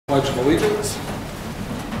Pledge of Allegiance.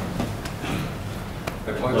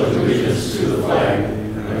 I pledge allegiance to the flag of the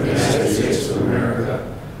United States of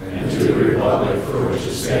America and to the republic for which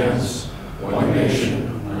it stands, one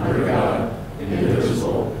nation, under God,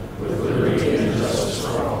 indivisible, with liberty and justice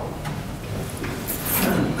for all.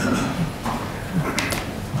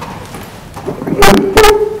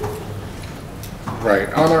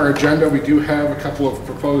 Right, on our agenda we do have a couple of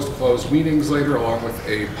proposed closed meetings later along with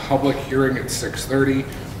a public hearing at 6:30.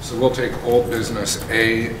 So we'll take old business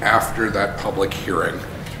A after that public hearing.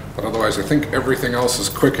 But otherwise I think everything else is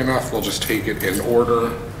quick enough. We'll just take it in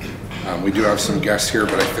order. We do have some guests here,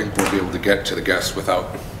 but I think we'll be able to get to the guests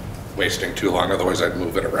without wasting too long. Otherwise I'd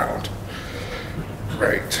move it around.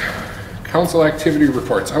 Right, council activity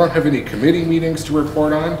reports. I don't have any committee meetings to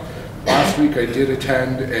report on. Last week I did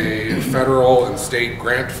attend a federal and state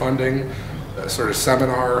grant funding sort of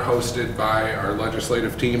seminar hosted by our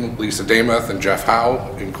legislative team, Lisa Damuth and Jeff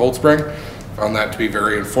Howe in Cold Spring. Found that to be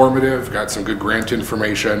very informative, got some good grant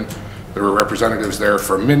information. There were representatives there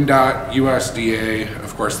from MnDOT, USDA,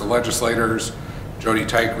 of course the legislators. Jody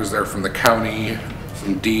Tyke was there from the county,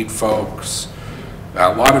 some deed folks.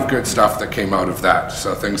 A lot of good stuff that came out of that.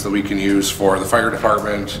 So things that we can use for the fire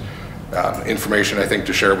department, information I think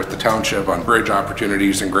to share with the township on bridge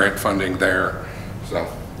opportunities and grant funding there. So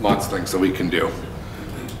lots of things that we can do.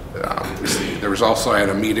 There was also, I had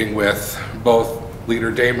a meeting with both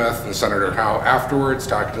Leader Damuth and Senator Howe afterwards,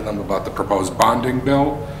 talking to them about the proposed bonding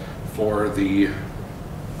bill for the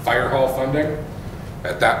fire hall funding.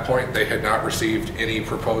 At that point, they had not received any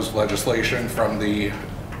proposed legislation from the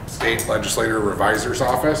state legislator revisor's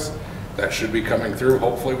office. That should be coming through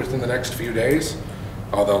hopefully within the next few days.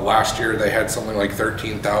 Although last year they had something like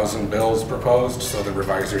 13,000 bills proposed, so the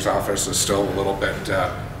revisor's office is still a little bit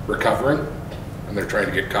recovering, and they're trying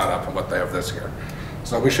to get caught up on what they have this year.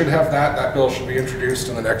 So we should have that. That bill should be introduced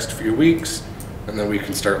in the next few weeks, and then we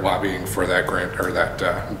can start lobbying for that grant or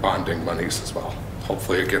that bonding monies as well.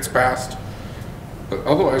 Hopefully it gets passed. But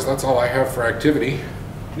otherwise, that's all I have for activity.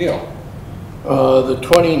 Neil. The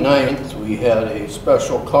 29th, we had a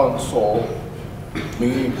special council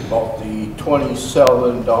meeting about the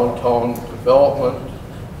 27 downtown development.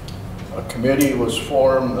 A committee was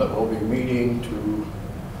formed that will be meeting to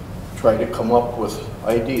try to come up with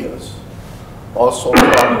ideas. Also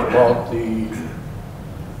talked about the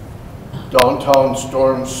downtown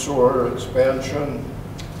storm sewer expansion.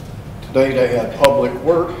 Tonight I had Public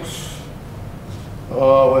Works.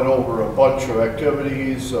 Went over a bunch of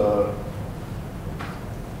activities,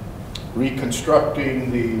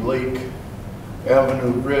 reconstructing the Lake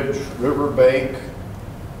Avenue Bridge riverbank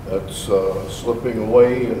that's slipping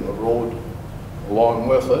away and the road along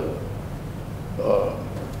with it.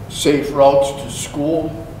 Safe routes to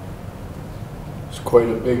school. It's quite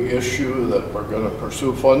a big issue that we're going to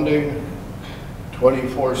pursue funding.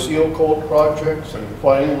 24 seal coat projects, and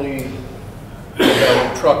finally we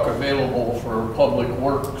have a truck available for Public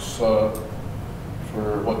Works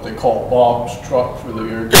for what they call Bob's truck for the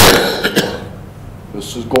air.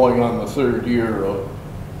 This is going on the 3rd year of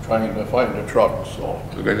trying to find a truck, so.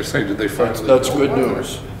 Did I just say, did they finally? That's good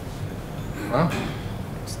news. Huh?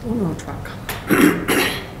 Still no truck. Did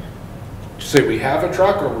you say we have a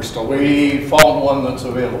truck or we're still waiting? We found one that's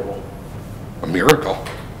available. A miracle.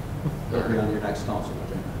 That'll be on your next council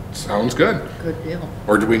agenda. Sounds good. Good deal.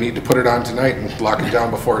 Or do we need to put it on tonight and lock it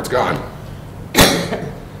down before it's gone?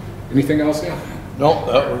 Anything else, Neil? No,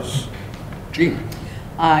 that was. Gene?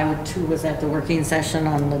 I too was at the working session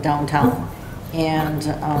on the downtown, and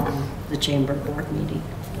the chamber board meeting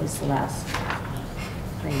was the last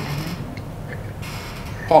thing I had.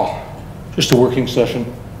 Paul? Just a working session.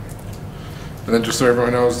 And then just so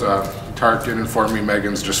everyone knows, Tark did inform me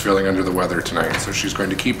Megan's just feeling under the weather tonight, so she's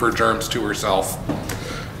going to keep her germs to herself.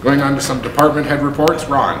 Going on to some department head reports.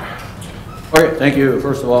 Ron? Okay, thank you.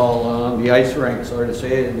 First of all, the ice rink, sorry to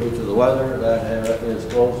say, due to the weather, that is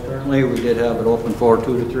closed currently. We did have it open for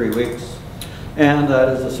 2 to 3 weeks. And that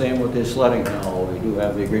is the same with the sledding hill. We do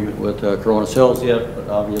have the agreement with Corona Hills yet, but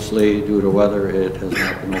obviously due to weather, it has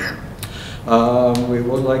not been open. We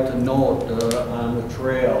would like to note on the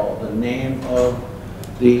trail, the name of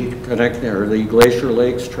the Glacier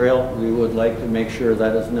Lakes Trail. We would like to make sure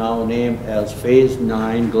that is now named as Phase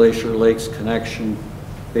 9 Glacier Lakes Connection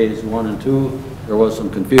Phase 1 and 2. There was some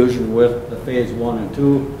confusion with the Phase 1 and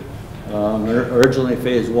 2. Originally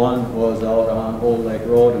Phase 1 was out on Old Lake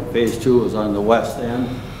Road and Phase 2 was on the west end.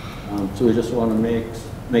 So we just want to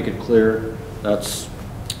make it clear it's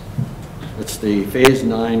the Phase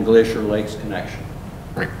 9 Glacier Lakes Connection.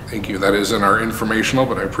 Right, thank you. That is in our informational,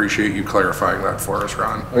 but I appreciate you clarifying that for us,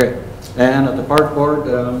 Ron. Okay, and at the park board,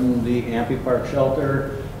 the Ampey Park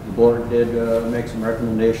Shelter, The board did make some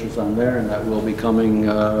recommendations on there, and that will be coming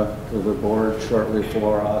to the board shortly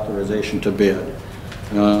for authorization to bid.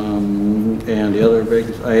 And the other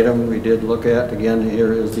big item we did look at, again,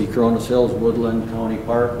 here is the Coronas Hills Woodland County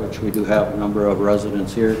Park, which we do have a number of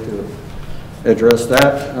residents here to address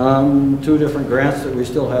that. 2 different grants that we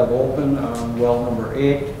still have open. Well, number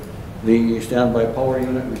 8, the standby power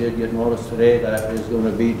unit, we did get notice today that is going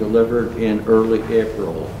to be delivered in early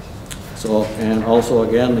April. So, and also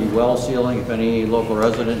again, the well sealing, if any local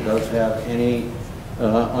resident does have any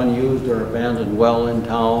unused or abandoned well in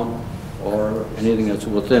town, or anything that's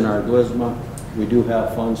within our GLISMA, we do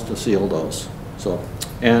have funds to seal those. So,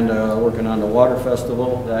 and working on the water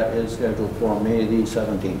festival, that is scheduled for May the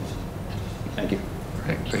 17th. Thank you. All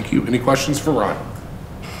right, thank you. Any questions for Ron?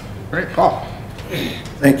 All right, Paul.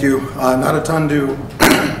 Thank you. Not a ton to,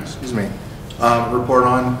 excuse me, report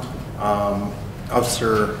on.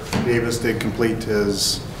 Officer Davis did complete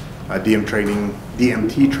his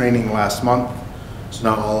DMT training last month. So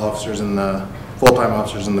now all officers in the full-time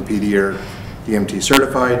officers in the PD are DMT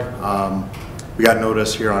certified. We got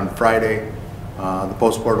notice here on Friday. The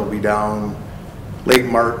post board will be down late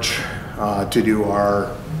March to do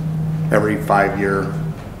our every 5-year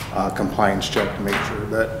compliance check to make sure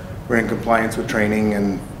that we're in compliance with training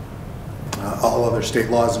and all other state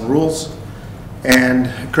laws and rules.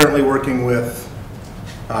 And currently working with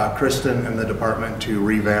Kristen and the department to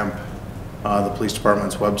revamp the police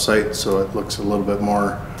department's website so it looks a little bit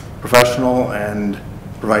more professional and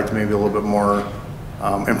provides maybe a little bit more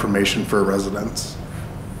information for residents.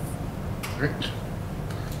 Great.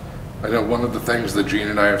 I know one of the things that Gene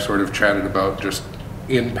and I have sort of chatted about just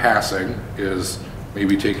in passing is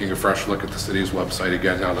maybe taking a fresh look at the city's website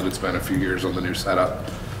again now that it's been a few years on the new setup.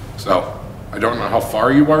 So I don't know how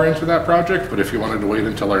far you are into that project, but if you wanted to wait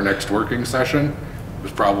until our next working session, it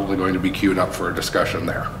was probably going to be queued up for a discussion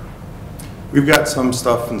there. We've got some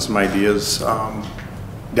stuff and some ideas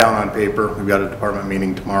down on paper. We've got a department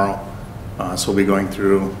meeting tomorrow, so we'll be going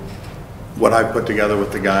through what I put together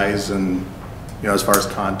with the guys and, you know, as far as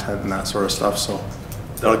content and that sort of stuff. So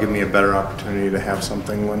that'll give me a better opportunity to have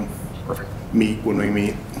something when we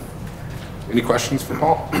meet. Any questions for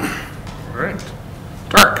Paul? All right.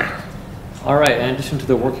 Tark. All right, in addition to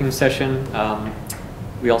the working session,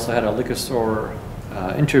 we also had a liquor store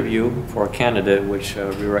interview for a candidate, which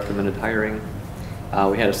we recommended hiring.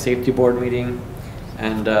 We had a safety board meeting,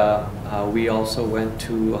 and we also went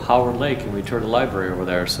to Howard Lake and we toured the library over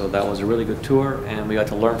there. So that was a really good tour, and we got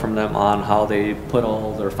to learn from them on how they put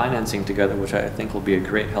all their financing together, which I think will be a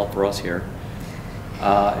great help for us here.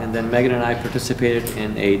 And then Megan and I participated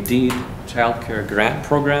in a DEED childcare grant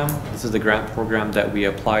program. This is the grant program that we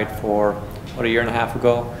applied for about 1.5 years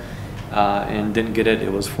ago and didn't get it.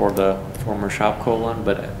 It was for the former Shopko one,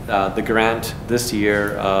 but the grant this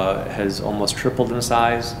year has almost tripled in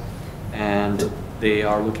size, and they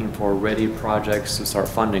are looking for ready projects to start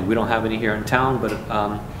funding. We don't have any here in town, but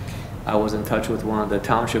I was in touch with one of the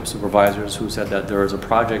township supervisors who said that there is a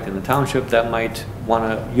project in the township that might want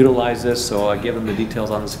to utilize this, so I gave them the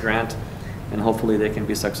details on this grant, and hopefully they can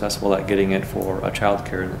be successful at getting it for a child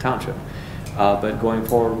care in the township. But going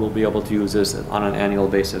forward, we'll be able to use this on an annual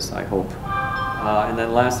basis, I hope. And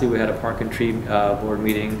then lastly, we had a park and tree board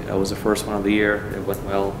meeting. It was the first one of the year. It went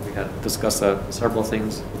well. We had discussed several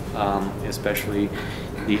things, especially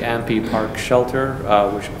the Ampey Park shelter,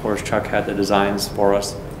 which of course Chuck had the designs for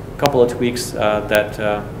us. A couple of tweaks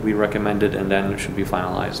that we recommended, and then it should be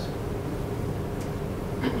finalized.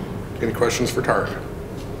 Any questions for Tark?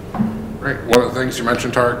 Right. One of the things you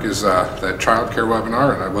mentioned, Tark, is that child care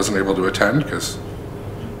webinar, and I wasn't able to attend because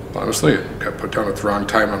honestly it got put down at the wrong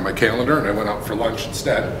time on my calendar and I went out for lunch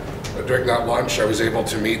instead. But during that lunch I was able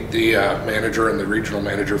to meet the manager and the regional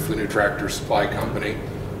manager for the new tractor supply company.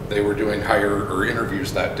 They were doing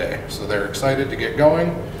interviews that day, so they're excited to get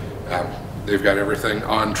going. They've got everything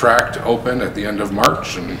on track to open at the end of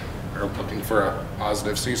March, and they're looking for a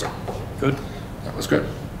positive season. Good. That was good.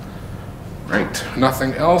 Right,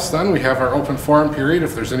 nothing else then. We have our open forum period.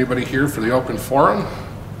 If there's anybody here for the open forum,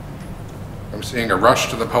 I'm seeing a rush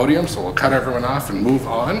to the podium, so we'll cut everyone off and move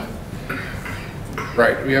on.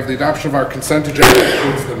 Right, we have the adoption of our consent agenda. That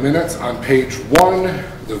includes the minutes on page 1,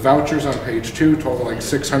 the vouchers on page 2 totaling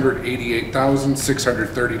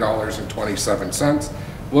 $688,630.27.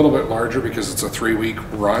 A little bit larger because it's a 3-week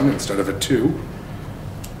run instead of a 2.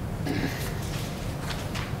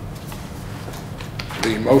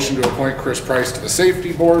 The motion to appoint Chris Price to the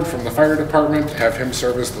safety board from the fire department, to have him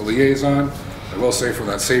serve as the liaison. I will say from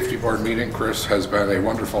that safety board meeting, Chris has been a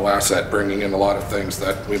wonderful asset, bringing in a lot of things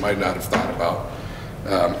that we might not have thought about,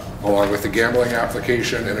 along with the gambling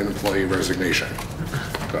application and an employee resignation.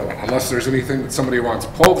 So unless there's anything that somebody wants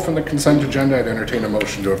pulled from the consent agenda, I'd entertain a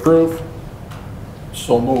motion to approve.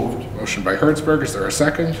 So moved. Motion by Hertzberg, is there a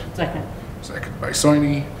second? Second. Second by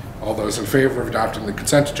Soini. All those in favor of adopting the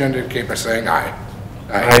consent agenda indicate by saying aye.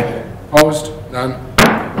 Aye. Opposed? None?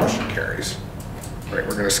 Motion carries. All right,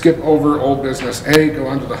 we're going to skip over old business A, go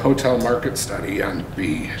on to the hotel market study on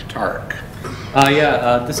B. Tarek.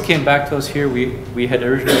 This came back to us here. We had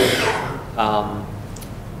originally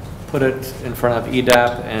put it in front of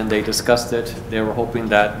EDAP and they discussed it. They were hoping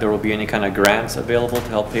that there will be any kind of grants available to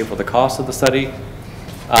help pay for the cost of the study.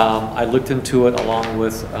 I looked into it along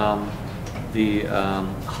with the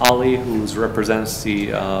Holly, who represents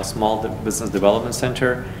the Small Business Development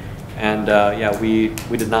Center. And we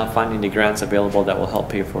did not find any grants available that will help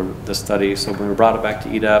pay for the study. So when we brought it back to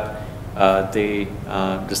EDAP, they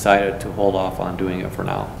decided to hold off on doing it for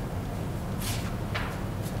now.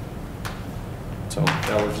 So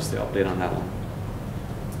that was just the update on that one.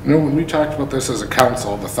 You know, when we talked about this as a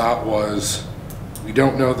council, the thought was, we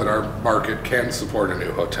don't know that our market can support a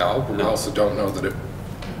new hotel, but we also don't know that it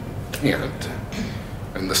can't.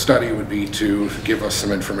 And the study would be to give us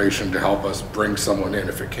some information to help us bring someone in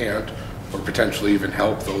if it can't, or potentially even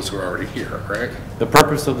help those who are already here, right? The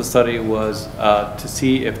purpose of the study was to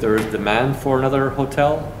see if there is demand for another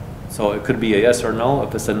hotel. So it could be a yes or no.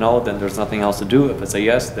 If it's a no, then there's nothing else to do. If it's a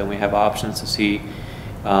yes, then we have options to see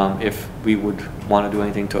if we would want to do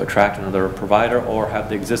anything to attract another provider or have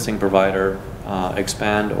the existing provider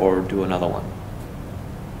expand or do another one.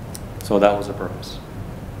 So that was the purpose.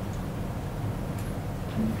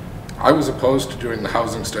 I was opposed to doing the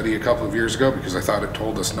housing study a couple of years ago because I thought it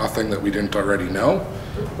told us nothing that we didn't already know,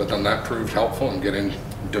 but then that proved helpful in getting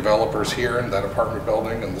developers here in that apartment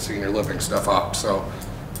building and the senior living stuff up. So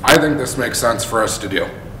I think this makes sense for us to do.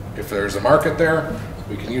 If there's a market there,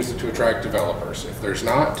 we can use it to attract developers. If there's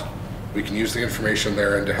not, we can use the information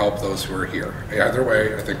there and to help those who are here. Either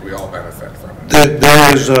way, I think we all benefit from it.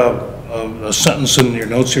 There is a sentence in your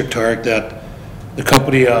notes here, Tarek, that the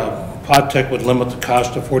company, PodTech, would limit the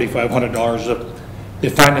cost to $4,500 if they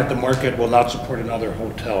find that the market will not support another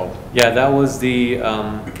hotel. Yeah, that was the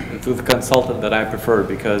consultant that I preferred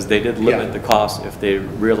because they did limit the cost if they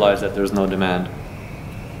realize that there's no demand.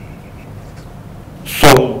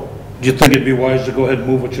 So do you think it'd be wise to go ahead and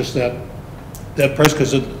move with just that price?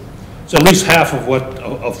 Because it's at least half of what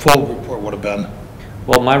a full report would have been.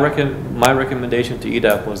 Well, my recommendation to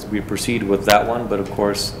EDAP was we proceed with that one, but of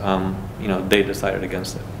course, they decided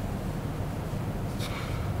against it.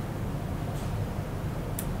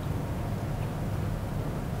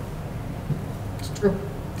 It's true.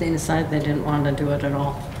 They decided they didn't want to do it at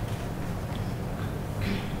all.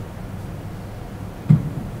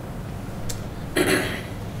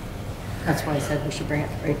 That's why I said we should bring it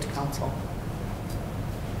right to council.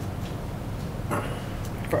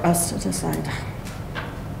 For us to decide.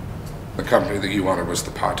 The company that you wanted was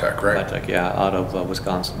the PodTech, right? PodTech, yeah, out of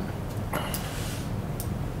Wisconsin.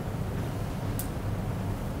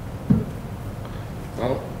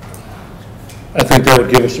 Well, I think that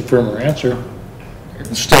would give us a firmer answer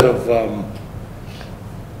instead of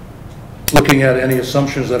looking at any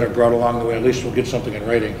assumptions that are brought along the way. At least we'll get something in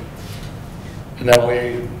writing. And that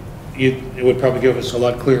way, it would probably give us a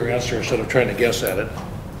lot clearer answer instead of trying to guess at it.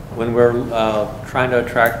 When we're trying to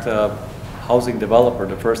attract a housing developer,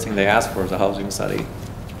 the first thing they ask for is a housing study.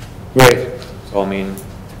 Right. So I mean,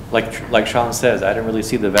 like Sean says, I didn't really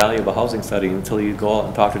see the value of a housing study until you go out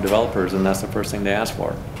and talk to developers, and that's the first thing they ask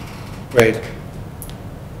for. Right.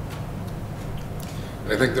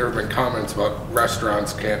 I think there have been comments about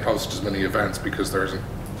restaurants can't host as many events because there isn't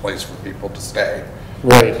a place for people to stay.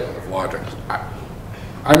 Right. Of lodgings.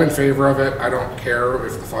 I'm in favor of it. I don't care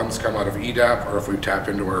if the funds come out of EDAP or if we tap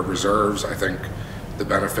into our reserves. I think the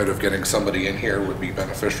benefit of getting somebody in here would be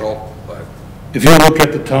beneficial, but. If you look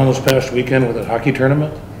at the town this past weekend with a hockey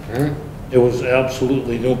tournament, it was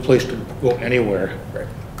absolutely no place to go anywhere. Right.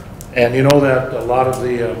 And you know that a lot of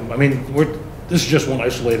the, this is just one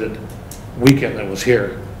isolated weekend that was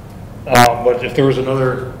here. But if there was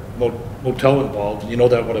another motel involved, you know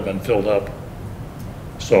that would have been filled up.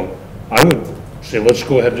 So I would say let's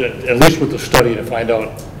go ahead, at least with the study, to find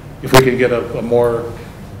out if we can get a more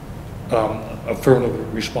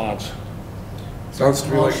affirmative response. Sounds to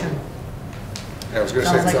me like. Motion. Yeah, I was going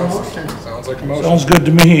to say, sounds like a motion. Sounds good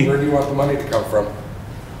to me. Where do you want the money to come from?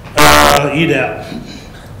 EDAP.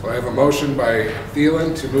 So I have a motion by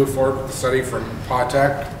Thielen to move forward with the study from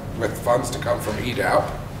PodTech with funds to come from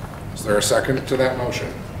EDAP. Is there a second to that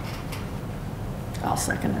motion? I'll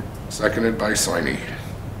second it. Seconded by Soini.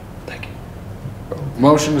 Thank you.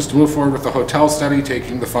 Motion is to move forward with the hotel study,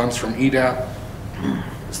 taking the funds from EDAP.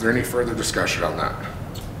 Is there any further discussion on that?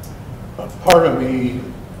 Part of me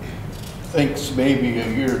thinks maybe a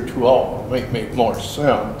year or two out might make more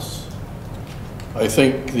sense. I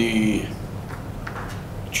think the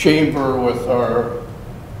chamber with our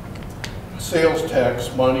sales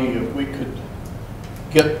tax money, if we could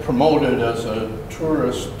get promoted as a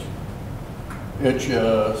tourist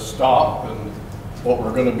stop, and what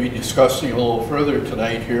we're going to be discussing a little further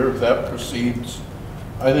tonight here, if that proceeds,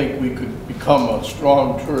 I think we could become a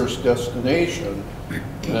strong tourist destination.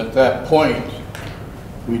 And at that point,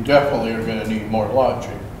 we definitely are going to need more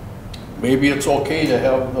lodging. Maybe it's okay to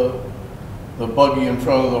have the buggy in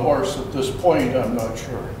front of the horse at this point, I'm not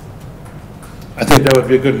sure. I think that would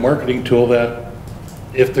be a good marketing tool, that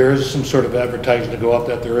if there is some sort of advertising to go out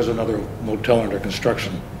that there is another motel under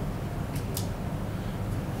construction,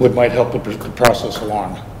 would might help the process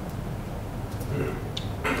along.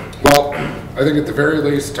 Well, I think at the very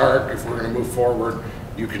least, Tarek, if we're going to move forward,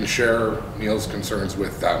 you can share Neil's concerns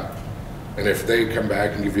with them. And if they come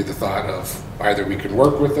back and give you the thought of either we can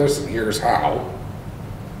work with this and here's how,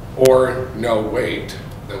 or no, wait,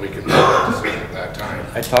 that we can make that decision at that time.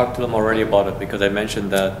 I talked to them already about it because I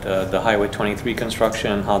mentioned that the Highway 23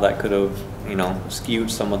 construction and how that could have, you know, skewed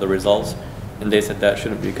some of the results. And they said that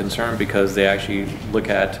shouldn't be a concern because they actually look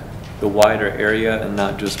at the wider area and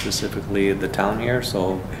not just specifically the town here.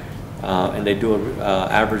 So, and they do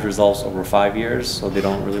average results over 5 years, so they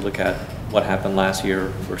don't really look at what happened last year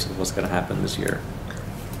versus what's going to happen this year.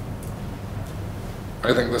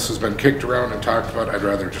 I think this has been kicked around and talked about. I'd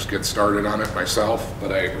rather just get started on it myself,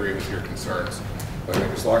 but I agree with your concerns. But I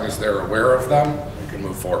think as long as they're aware of them, we can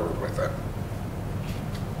move forward with it.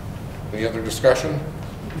 Any other discussion?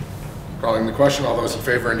 Calling the question, all those in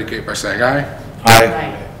favor indicate by saying aye.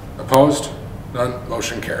 Aye. Opposed? None.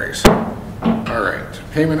 Motion carries. All right.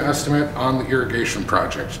 Payment estimate on the irrigation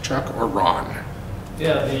project. Chuck or Ron?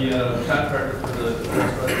 Yeah, the contractor for the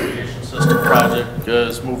irrigation system project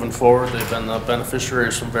is moving forward. They've been the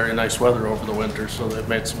beneficiaries from very nice weather over the winter, so they've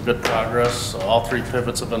made some good progress. So all 3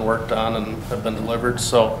 pivots have been worked on and have been delivered.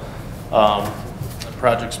 So the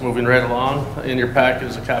project's moving right along. In your packet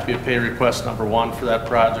is a copy of pay request number 1 for that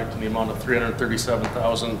project in the amount of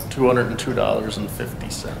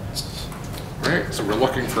 $337,202.50. All right, so we're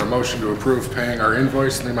looking for a motion to approve paying our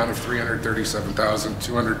invoice in the amount of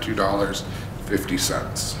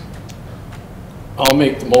 $337,202.50. I'll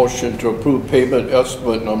make the motion to approve payment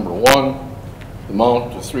estimate number 1,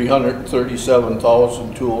 amount to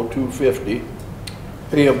 $337,202.50,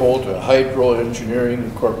 payable to Hydro Engineering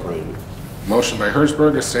Incorporated. Motion by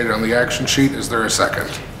Herzberg is stated on the action sheet. Is there a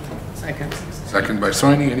second? Second. Second by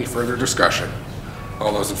Soini. Any further discussion?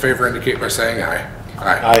 All those in favor indicate by saying aye.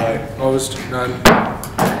 Aye. Opposed? None?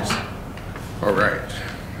 Carries. All right.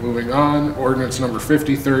 Moving on, ordinance number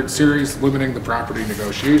 50, third series, limiting the property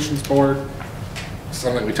negotiations board.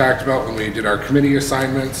 Something we talked about when we did our committee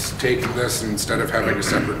assignments, taking this instead of having a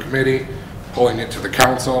separate committee, pulling it to the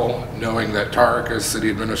council, knowing that Tarek as city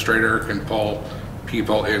administrator can pull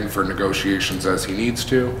people in for negotiations as he needs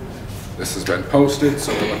to. This has been posted,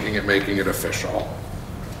 so we're looking at making it official.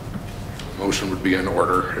 Motion would be in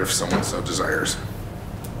order if someone so desires.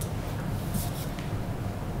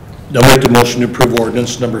 I'll make the motion to approve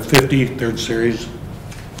ordinance number 50, third series.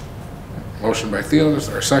 Motion by Thielen, is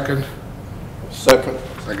there a second? Second.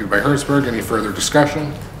 Second by Herzberg. Any further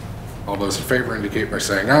discussion? All those in favor indicate by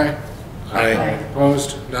saying aye. Aye.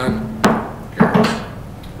 Opposed? None? Carries.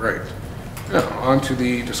 Right. Now, on to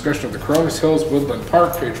the discussion of the Cronus Hills Woodland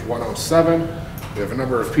Park, page 107. We have a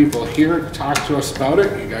number of people here to talk to us about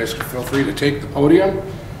it. You guys can feel free to take the podium.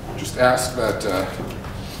 Just ask that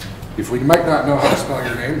if we might not know how to spell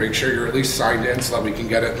your name, make sure you're at least signed in so that we can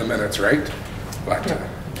get it in the minutes, right? But,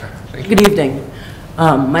 thank you. Good evening.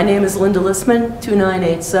 My name is Linda Listman,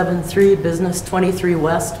 29873 Business 23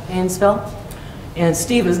 West, Painesville. And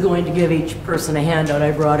Steve is going to give each person a handout.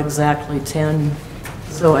 I brought exactly 10,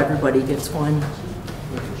 so everybody gets one.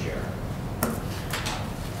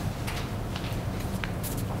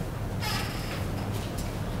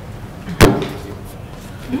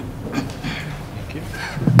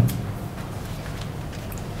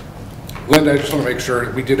 Linda, I just want to make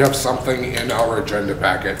sure, we did have something in our agenda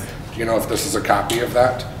packet. Do you know if this is a copy of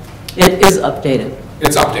that? It is updated.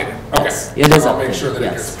 It's updated, okay. Yes, it is I'll make updated, sure that it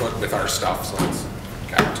yes. gets put with our stuff, so it's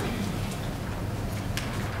kept.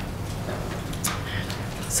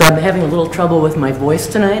 So I'm having a little trouble with my voice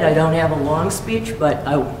tonight. I don't have a long speech, but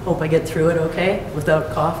I hope I get through it okay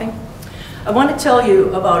without coughing. I want to tell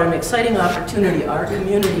you about an exciting opportunity our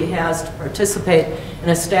community has to participate in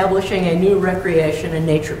establishing a new recreation and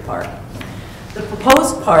nature park. The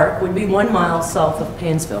proposed park would be 1 mile south of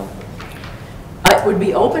Painesville. park would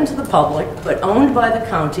be open to the public, but owned by the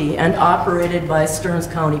county and operated by Stearns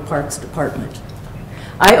County Parks Department.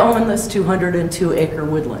 I own this 202-acre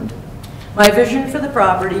woodland. My vision for the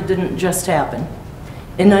property didn't just happen.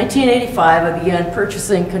 In 1985, I began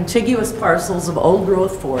purchasing contiguous parcels of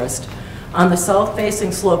old-growth forest on the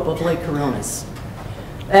south-facing slope of Lake Coronis.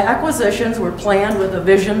 The acquisitions were planned with a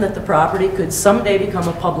vision that the property could someday become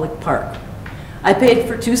a public park. I paid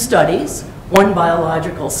for 2 studies, 1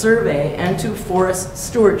 biological survey, and 2 forest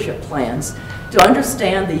stewardship plans to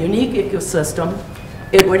understand the unique ecosystem.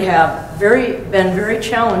 It would have been very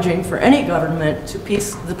challenging for any government to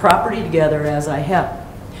piece the property together as I have.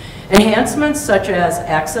 Enhancements such as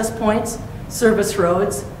access points, service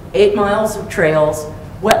roads, 8 miles of trails,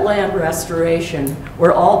 wetland restoration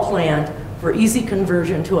were all planned for easy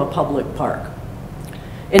conversion to a public park.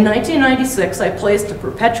 In 1996, I placed a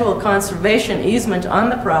perpetual conservation easement on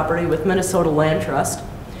the property with Minnesota Land Trust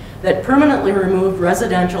that permanently removed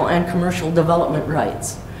residential and commercial development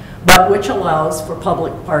rights, but which allows for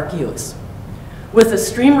public park use. With a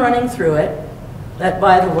stream running through it, that,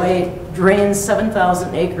 by the way, drains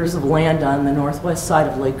 7,000 acres of land on the northwest side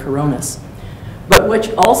of Lake Coronis, but which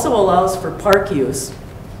also allows for park use.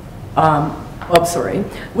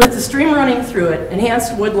 With the stream running through it,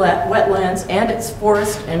 enhanced wetlands, and its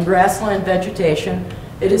forest and grassland vegetation,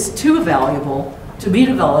 it is too valuable to be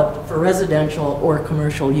developed for residential or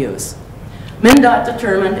commercial use. MnDOT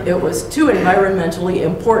determined it was too environmentally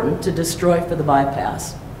important to destroy for the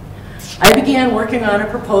bypass. I began working on a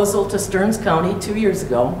proposal to Stearns County 2 years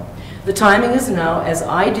ago. The timing is now as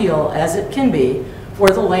ideal as it can be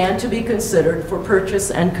for the land to be considered for purchase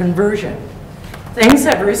and conversion. Things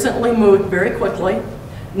have recently moved very quickly.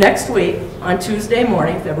 Next week, on Tuesday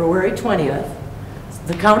morning, February 20th,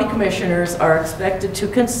 the county commissioners are expected to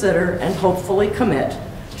consider and hopefully commit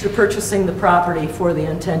to purchasing the property for the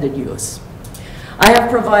intended use. I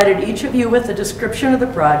have provided each of you with a description of the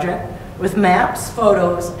project with maps,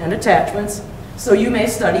 photos, and attachments, so you may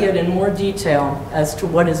study it in more detail as to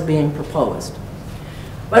what is being proposed.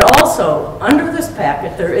 But also, under this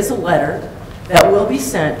packet, there is a letter that will be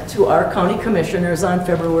sent to our county commissioners on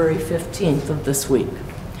February 15th of this week.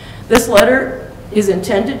 This letter is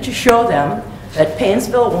intended to show them that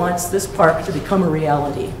Paynesville wants this park to become a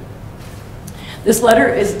reality. This letter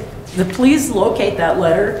is, please locate that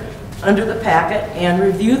letter under the packet and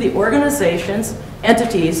review the organizations,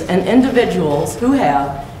 entities, and individuals who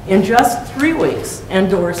have, in just 3 weeks,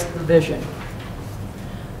 endorsed the vision.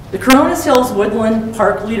 The Coronis Hills Woodland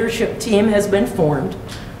Park Leadership Team has been formed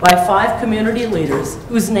by 5 community leaders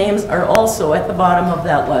whose names are also at the bottom of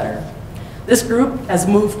that letter. This group has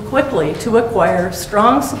moved quickly to acquire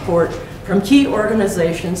strong support from key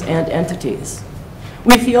organizations and entities.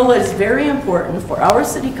 We feel it is very important for our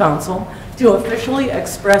City Council to officially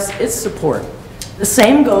express its support. The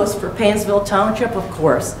same goes for Paynesville Township, of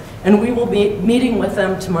course, and we will be meeting with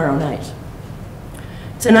them tomorrow night.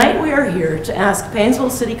 Tonight we are here to ask Paynesville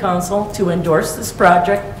City Council to endorse this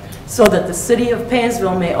project so that the City of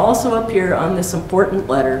Paynesville may also appear on this important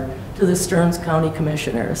letter to the Stearns County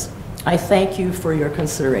Commissioners. I thank you for your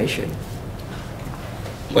consideration.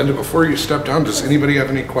 Linda, before you step down, does anybody have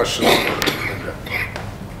any questions?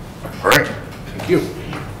 All right, thank you.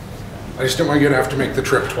 I just didn't want you to have to make the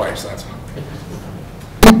trip twice, that's all.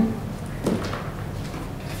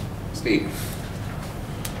 Steve.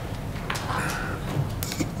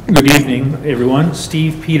 Good evening, everyone.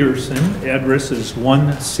 Steve Peterson. Address is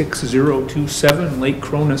 16027 Lake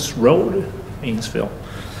Cronus Road, Paynesville.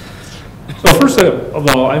 So first of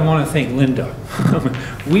all, I want to thank Linda.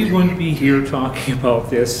 We wouldn't be here talking about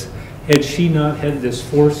this had she not had this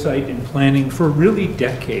foresight and planning for really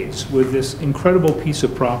decades with this incredible piece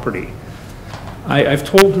of property. I've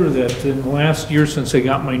told her that in the last year since I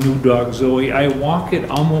got my new dog Zoe, I walk it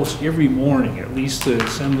almost every morning, at least the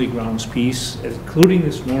assembly grounds piece, including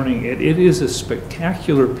this morning. It is a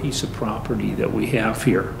spectacular piece of property that we have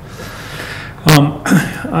here.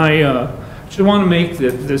 I just want to make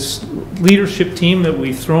that this leadership team that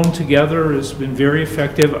we've thrown together has been very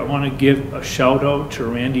effective. I want to give a shout out to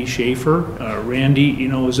Randy Schaefer. Randy, you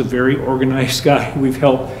know, is a very organized guy.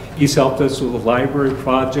 He's helped us with the library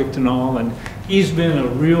project and all, and he's been a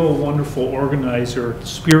real wonderful organizer,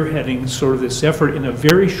 spearheading sort of this effort in a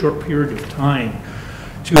very short period of time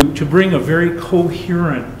to bring a very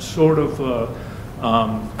coherent sort of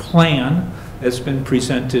plan that's been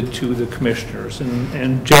presented to the commissioners.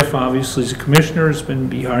 And Jeff, obviously, as a commissioner, has been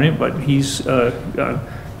behind it, but he's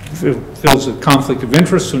feels a conflict of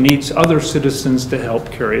interest, so needs other citizens to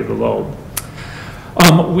help carry the load.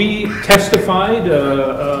 We testified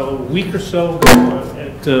a week or so ago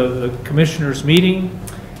at the commissioners' meeting,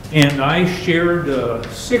 and I shared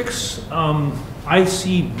 6 I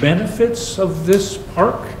see benefits of this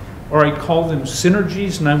park, or I call them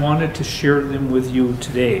synergies, and I wanted to share them with you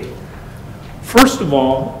today. First of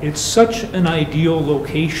all, it's such an ideal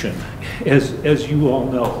location, as you all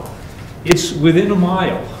know. It's within a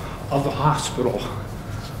mile of the hospital,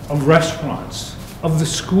 of restaurants, of the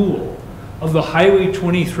school, of the Highway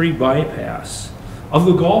 23 bypass, of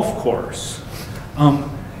the golf course.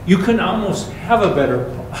 You can almost have a better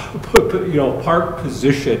park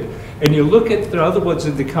position, and you look at the other ones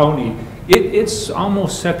in the county, it's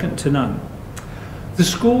almost second to none. The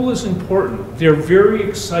school is important. They're very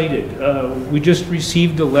excited. We just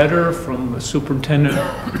received a letter from Superintendent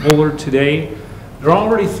Bullard today. They're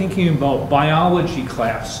already thinking about biology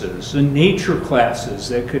classes and nature classes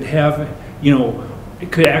that could have,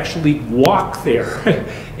 could actually walk there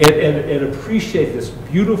and appreciate this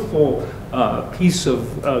beautiful piece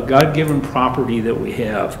of God-given property that we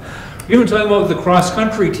have. Even talking about the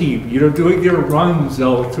cross-country team, doing their runs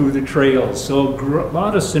out through the trails. So a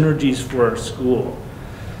lot of synergies for our school.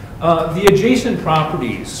 The adjacent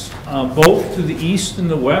properties, both to the east and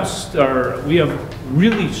the west, we have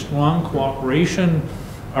really strong cooperation.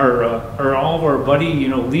 All of our buddy,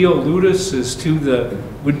 Leo Ludis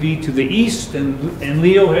would be to the east, and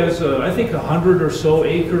Leo has, I think, 100 or so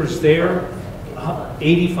acres there,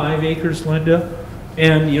 85 acres, Linda.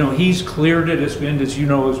 And, he's cleared it. It's been, as you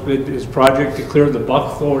know, it's been his project to clear the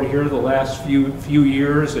buckthorn here the last few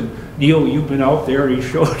years. And Neil, you've been out there, he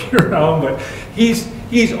showed you around, but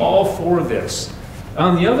he's all for this.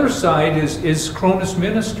 On the other side is Cronus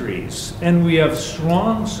Ministries, and we have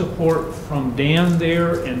strong support from Dan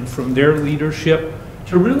there and from their leadership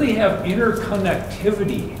to really have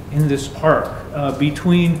interconnectivity in this park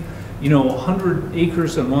between 100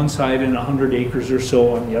 acres on one side and 100 acres or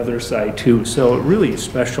so on the other side too. So it really is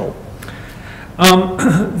special.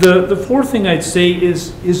 The fourth thing I'd say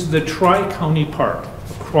is the Tri-County Park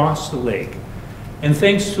across the lake. And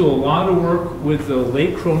thanks to a lot of work with the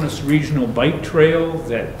Lake Cronus Regional Bike Trail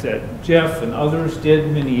that Jeff and others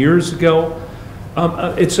did many years ago,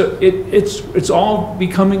 it's all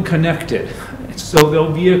becoming connected. So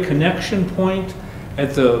there'll be a connection point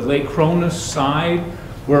at the Lake Cronus side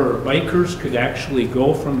where bikers could actually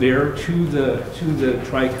go from there to the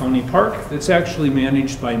Tri-County Park. That's actually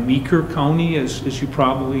managed by Meeker County, as you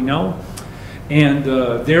probably know. And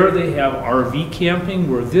there they have RV camping,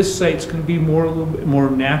 where this site's going to be a little bit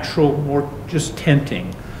more natural, more just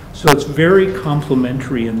tenting. So it's very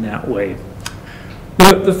complementary in that way.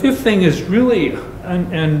 The fifth thing is really,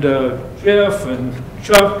 and Jeff and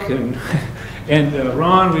Chuck and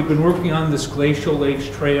Ron, we've been working on this Glacial Lakes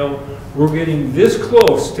Trail. We're getting this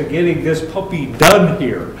close to getting this puppy done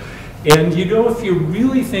here. And if you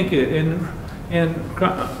really think it, and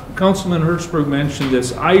Councilman Hertzberg mentioned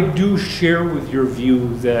this, I do share with your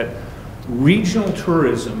view that regional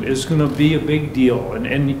tourism is going to be a big deal.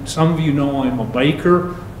 And some of you know I'm a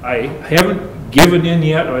biker. I haven't given in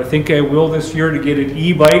yet. I think I will this year to get an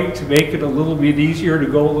e-bike to make it a little bit easier to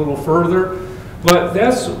go a little further. But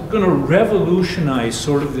that's going to revolutionize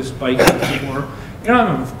sort of this biking more.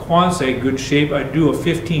 I'm in quasi good shape. I do a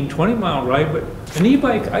 15-20 mile ride, but an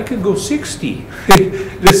e-bike, I could go 60,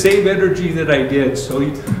 the same energy that I did. So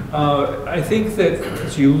I think that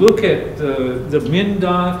as you look at the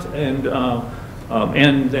MnDOT and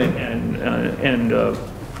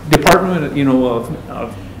Department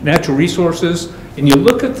of Natural Resources, and you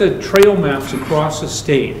look at the trail maps across the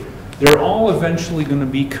state, they're all eventually going to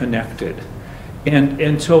be connected.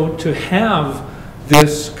 And so to have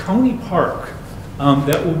this county park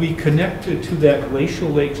that will be connected to that Glacial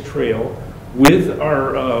Lakes Trail with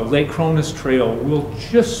our Lake Cronus Trail will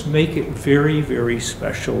just make it very, very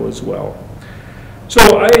special as well.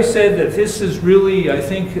 So I said that this is really, I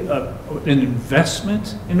think, an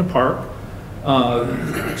investment in a park.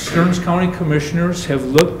 Stearns County Commissioners have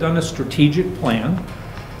looked on a strategic plan.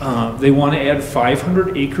 They want to add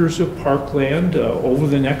 500 acres of parkland over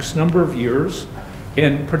the next number of years,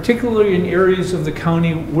 and particularly in areas of the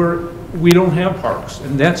county where we don't have parks,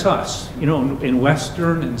 and that's us, in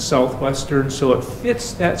western and southwestern, so it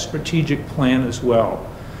fits that strategic plan as well.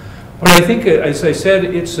 But I think, as I said,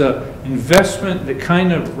 it's an investment that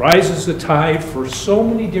kind of rises the tide for so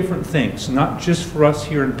many different things, not just for us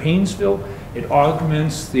here in Paynesville. It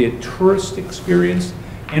augments the tourist experience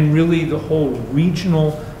and really the whole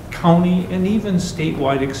regional, county, and even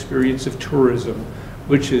statewide experience of tourism,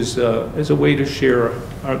 which is a way to share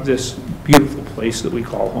this beautiful place that we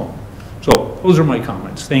call home. So those are my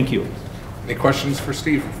comments. Thank you. Any questions for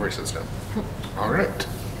Steve before he sits down? All right.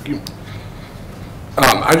 Thank you.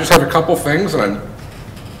 I just have a couple things, and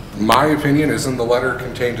My opinion is in the letter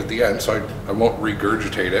contained at the end, so I won't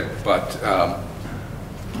regurgitate it, but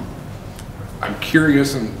I'm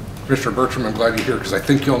curious, and Commissioner Bertram, I'm glad you're here because I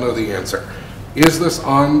think you'll know the answer. Is this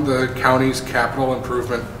on the county's capital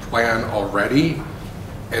improvement plan already?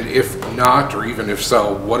 And if not, or even if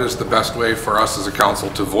so, what is the best way for us as a council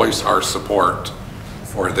to voice our support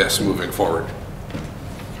for this moving forward?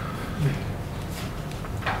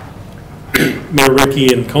 Mayor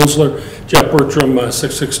Ricky and Councilor Jeff Bertram,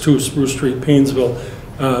 662 Spruce Street, Painesville.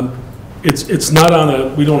 It's not on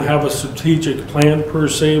a, we don't have a strategic plan per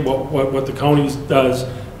se. What the county does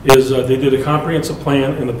is they did a comprehensive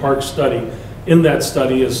plan in the park study. In that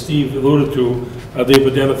study, as Steve alluded to, they've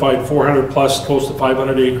identified 400 plus, close to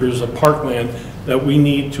 500 acres of parkland that we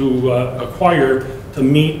need to acquire to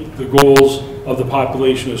meet the goals of the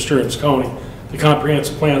population of Stearns County. The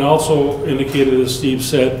comprehensive plan also indicated, as Steve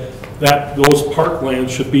said, that those parklands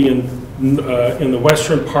should be in the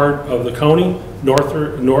western part of the county,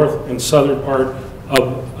 north and southern part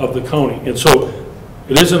of the county. And so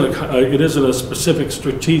it isn't a specific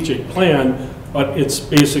strategic plan, but it's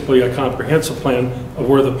basically a comprehensive plan of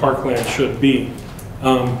where the parkland should be.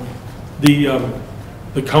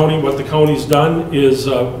 The county, what the county's done is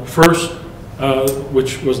first,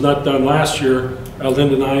 which was not done last year,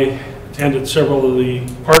 Linda and I attended several of the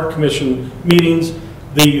park commission meetings.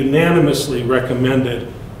 They unanimously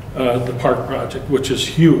recommended the park project, which is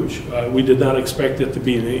huge. We did not expect it to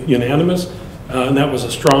be unanimous, and that was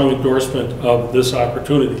a strong endorsement of this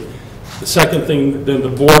opportunity. The second thing, then the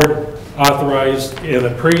board authorized an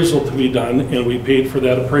appraisal to be done, and we paid for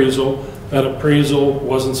that appraisal. That appraisal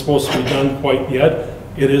wasn't supposed to be done quite yet.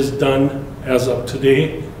 It is done as of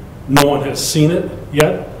today. No one has seen it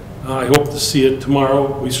yet. I hope to see it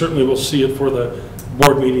tomorrow. We certainly will see it for the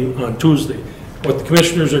board meeting on Tuesday. What the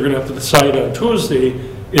commissioners are going to have to decide on Tuesday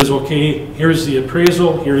is, okay, here's the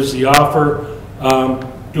appraisal, here's the offer.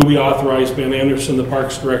 Do we authorize Ben Anderson, the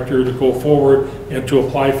Parks Director, to go forward and to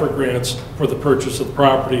apply for grants for the purchase of the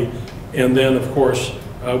property? And then, of course,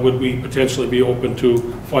 would we potentially be open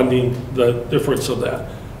to funding the difference of that?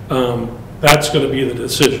 That's going to be the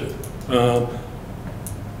decision.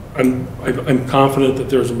 I'm confident that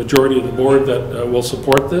there's a majority of the board that will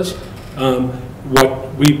support this.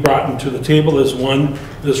 What we brought into the table is one,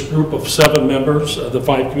 this group of 7 members, the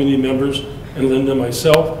 5 community members, and Linda,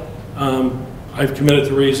 myself. I've committed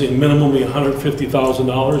to raising minimally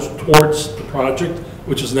 $150,000 towards the project,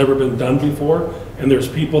 which has never been done before. And there's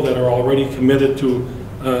people that are already committed to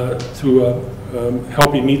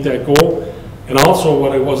helping meet that goal. And also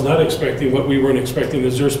what I was not expecting, what we weren't expecting,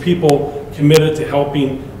 is there's people committed to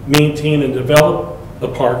helping maintain and develop the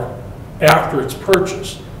park after it's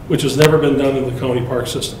purchased, which has never been done in the county park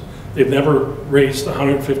system. They've never raised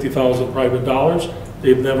 $150,000 private dollars.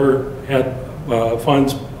 They've never had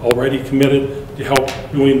funds already committed to help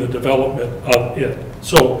doing the development of it.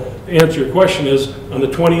 So to answer your question is, on the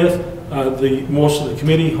 20th, most of the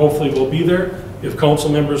committee hopefully will be there. If council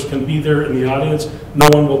members can be there in the audience, no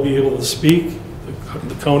one will be able to speak.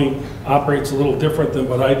 The county operates a little different than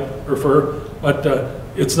what I prefer, but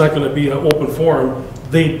it's not going to be an open forum.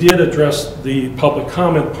 They did address the public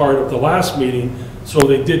comment part of the last meeting, so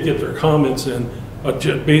they did get their comments in, but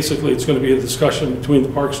basically it's going to be a discussion between the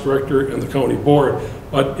Parks Director and the county board.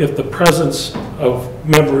 But if the presence of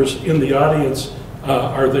members in the audience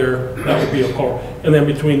are there, that would be a call. And then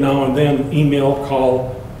between now and then, email,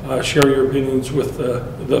 call, share your opinions with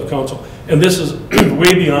the council. And this is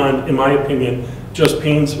way beyond, in my opinion, just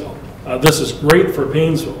Painesville. This is great for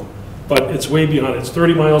Painesville, but it's way beyond. It's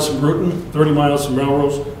 30 miles from Bruton, 30 miles from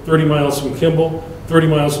Melrose, 30 miles from Kimball, 30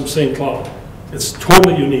 miles from St. Cloud. It's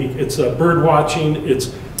totally unique. It's bird watching.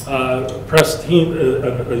 It's Pristine,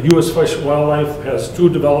 U.S. Fish and Wildlife has 2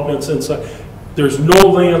 developments inside. There's no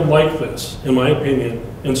land like this, in my opinion,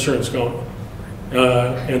 in Stearns County.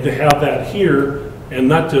 And to have that here and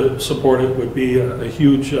not to support it would be a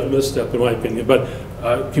huge misstep, in my opinion. But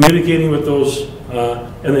communicating with those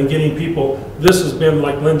and then getting people, this has been,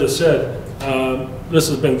 like Linda said, this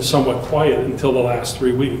has been somewhat quiet until the last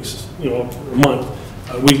 3 weeks, a month.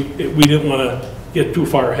 We didn't want to get too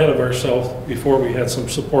far ahead of ourselves before we had some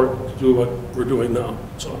support to do what we're doing now.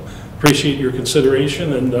 So appreciate your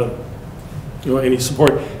consideration and any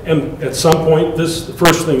support. And at some point,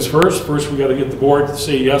 first things first we got to get the board to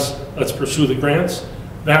say, yes, let's pursue the grants.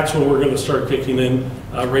 That's when we're going to start kicking in,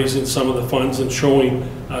 raising some of the funds and showing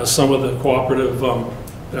some of the cooperative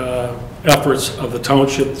efforts of the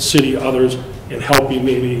township, the city, others, in helping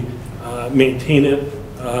maybe maintain it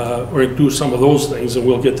or do some of those things, and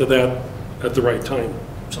we'll get to that at the right time.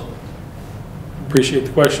 So appreciate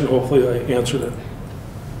the question. Hopefully I answered it.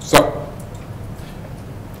 So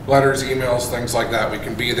letters, emails, things like that. We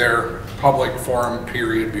can be there, public forum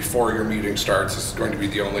period before your meeting starts. This is going to be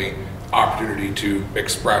the only opportunity to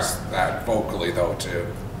express that vocally, though, to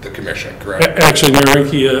the commission, correct? Actually, Mayor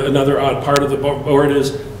Reinke, another odd part of the board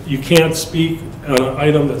is you can't speak on an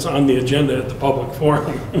item that's on the agenda at the public forum.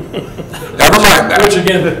 Never mind that. Which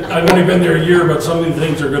again, I've only been there a year, but some of the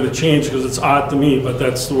things are going to change because it's odd to me, but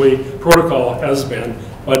that's the way protocol has been.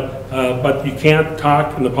 But you can't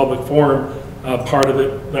talk in the public forum part of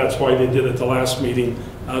it. That's why they did it the last meeting,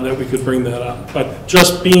 that we could bring that up. But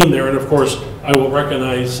just being there, and of course, I will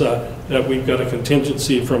recognize that we've got a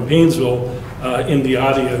contingency from Painesville in the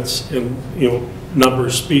audience, and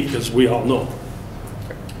numbers speak, as we all know.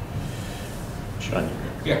 Sean,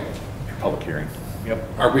 Yeah. your public hearing.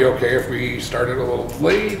 Yep. Are we okay if we started a little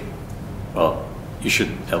late? Well, you should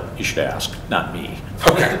ask, not me.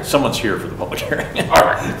 Okay. Someone's here for the public hearing. All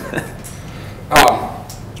right.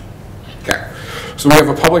 Okay. So we have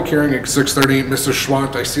a public hearing at 6:30. Mrs.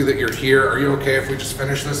 Schwant, I see that you're here. Are you okay if we just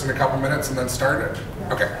finish this in a couple minutes and then start it?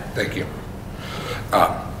 Okay, thank you.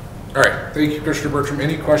 All right, thank you, Commissioner Bertram.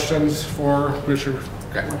 Any questions for Commissioner?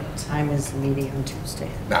 Okay, What time is the meeting on Tuesday?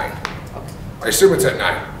 9. I assume it's at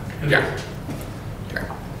 9. Yeah. Okay.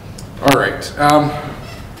 All right.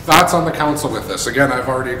 Thoughts on the council with this? Again, I've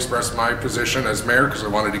already expressed my position as mayor because I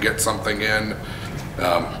wanted to get something in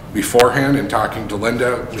beforehand. In talking to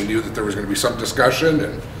Linda, we knew that there was going to be some discussion,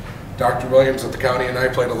 and Dr. Williams at the county and I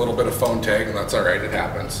played a little bit of phone tag, and that's all right, it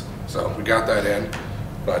happens. So we got that in,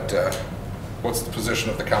 but what's the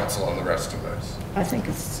position of the council on the rest of this? I think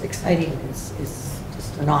it's exciting. It's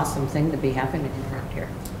just an awesome thing to be happening around here.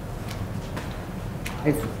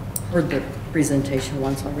 I've heard the presentation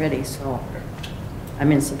once already, so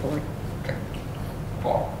I'm in support. Okay.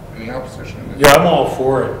 Paul, any opposition? Yeah, I'm all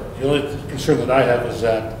for it. The only concern that I have is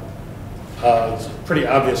that it's pretty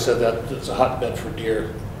obvious that it's a hotbed for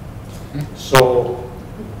deer. So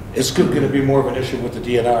it's going to be more of an issue with the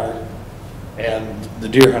DNR and the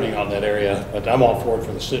deer hunting on that area, but I'm all for it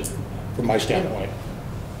for the city, from my standpoint.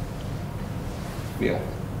 Yeah.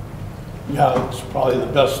 Yeah, it's probably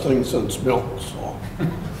the best thing since milk, so.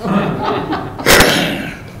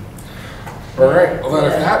 All right, well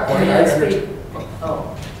then at that point,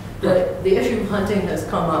 The issue of hunting has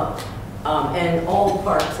come up, and all the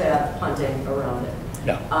parks have hunting around it.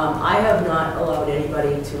 Yeah. I have not allowed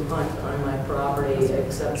anybody to hunt on my property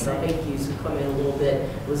except the Hankies who come in a little bit.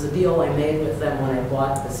 It was a deal I made with them when I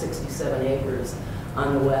bought the 67 acres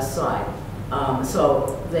on the west side.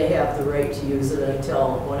 So they have the right to use it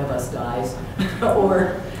until one of us dies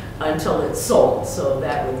or until it's sold, so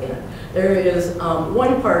that we can. There is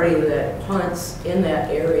one party that hunts in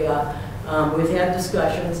that area. We've had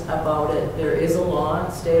discussions about it. There is a law in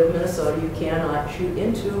the state of Minnesota, you cannot shoot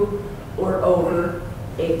into or over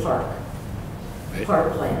a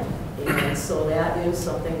parkland. And so that is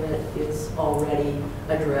something that is already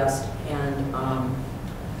addressed. And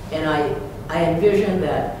I envision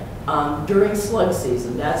that during slug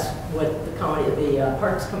season, that's what the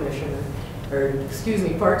Parks Commissioner,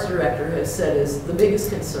 Parks Director has said is the biggest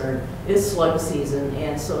concern is slug season,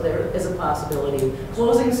 and so there is a possibility of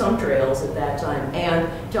closing some trails at that time and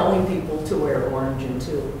telling people to wear orange and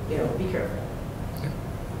to, be careful.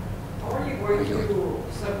 How are you going to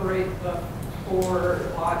separate the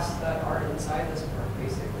 4 lots that are inside this park,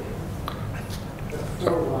 basically? The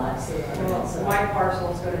 4 lots. Well, my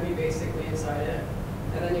parcel is going to be basically inside it.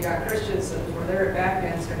 And then you got Christensen, where their back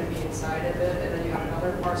end's going to be inside of it, and then you have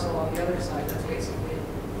another parcel on the other side that's basically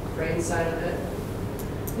right inside of it.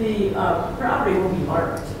 The property will be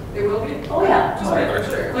marked. It will be? Oh, yeah. Just making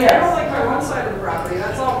sure. Like, I don't like my one side of the property,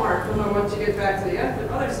 that's all marked, and then once you get back to the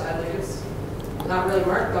other side, like it's not really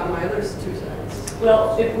marked on my other 2 sides.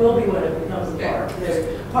 Well, it will be when it becomes a park.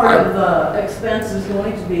 Part of the expense is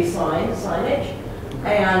going to be signage.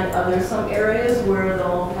 And there's some areas where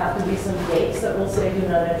there'll have to be some gates that will say do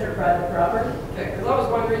not enter private property. Okay, because that was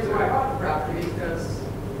one reason why I bought the property, because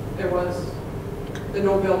there was the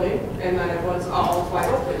no building, and then it was all wide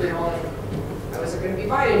open, like I wasn't going to be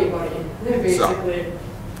buying anybody, basically.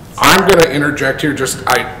 I'm going to interject here, it's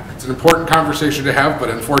an important conversation to have, but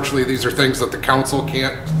unfortunately these are things that the council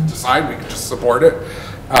can't decide, we can just support it.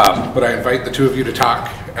 But I invite the 2 of you to talk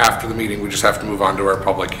after the meeting. We just have to move on to our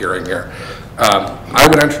public hearing here. I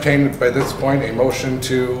would entertain by this point a motion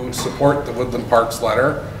to support the Woodland Parks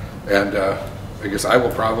letter, and I guess I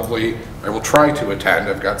will try to attend.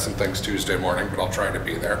 I've got some things Tuesday morning, but I'll try to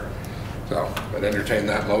be there. So I'd entertain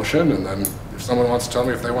that motion, and then if someone wants to tell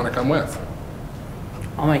me if they want to come with.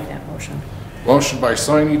 I'll make that motion. Motion by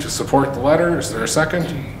Soini to support the letter. Is there a second?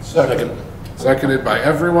 Second. Seconded by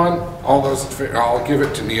everyone. All those in favor, I'll give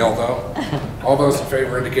it to Neil though. All those in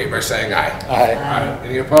favor indicate by saying aye. Aye.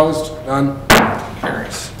 Any opposed? None?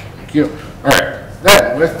 Carries. Thank you. All right,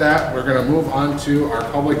 then with that, we're going to move on to our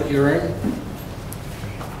public hearing.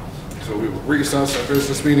 So we will recess our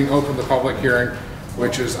business meeting, open the public hearing,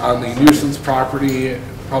 which is on the nuisance property,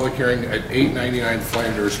 public hearing at 899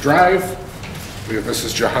 Flanders Drive. We have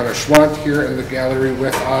Mrs. Johanna Schwant here in the gallery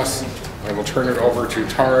with us. I will turn it over to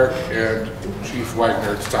Tarek and Chief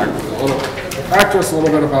Wagner to talk to us a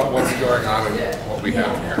little bit about what's going on and what we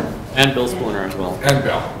have here. And Bill Spooner as well. And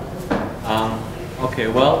Bill. Okay,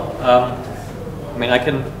 well, I mean, I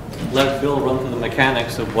can let Bill run through the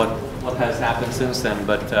mechanics of what has happened since then,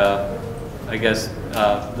 but I guess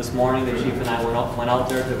this morning the chief and I went out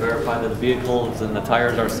there to verify that the vehicles and the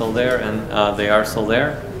tires are still there, and they are still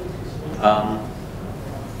there.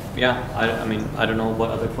 Yeah, I mean, I don't know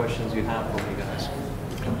what other questions you have for me, guys.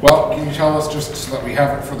 Well, can you tell us, just so that we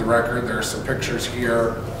have it for the record, there are some pictures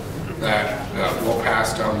here that we'll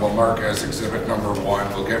pass down, we'll mark as exhibit number 1.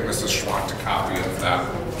 We'll get Mrs. Schwant a copy of that.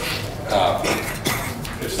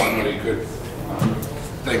 If somebody could.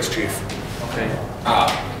 Thanks, Chief. Okay.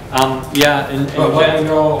 Yeah, but let me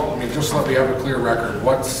know, I mean, just let me have a clear record.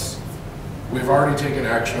 We've already taken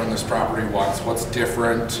action on this property once. What's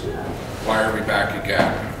different? Why are we back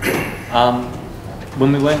again?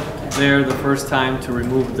 When we went there the first time to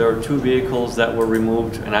remove, there were 2 vehicles that were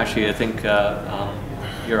removed, and actually I think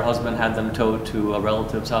your husband had them towed to a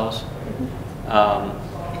relative's house.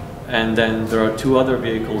 And then there are 2 other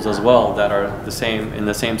vehicles as well that are in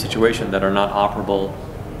the same situation, that are not operable.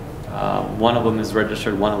 One of them is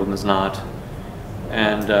registered, one of them is not.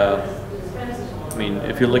 And I mean,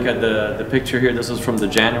 if you look at the picture here, this is from the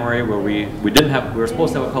January where we were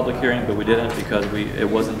supposed to have a public hearing, but we didn't because it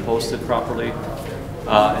wasn't posted properly.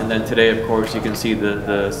 And then today, of course, you can see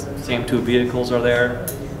the same 2 vehicles are there.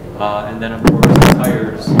 And then, of course, the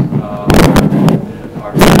tires are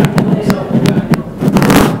back.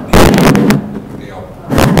 Neil,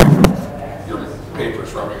 your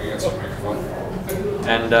paper's rubbing against the microphone.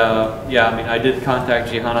 And yeah, I mean, I did contact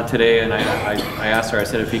Johanna today, and I asked her, I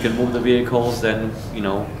said, if you can move the vehicles, then, you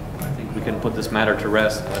know, I think we can put this matter to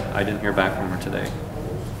rest, but I didn't hear back from her today.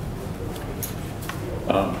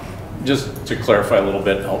 Just to clarify a little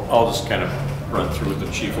bit, I'll just kind of run through with the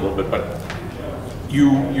chief a little bit, but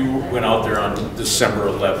you went out there on December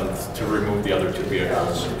 11th to remove the other 2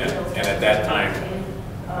 vehicles, and at that time,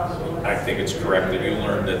 I think it's correct that you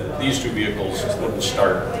learned that these 2 vehicles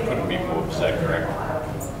couldn't be moved. Is that correct?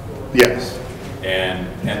 Yes. And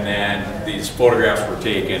then these photographs were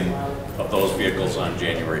taken of those vehicles on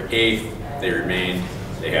January 8th. They remained,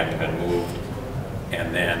 they hadn't been moved.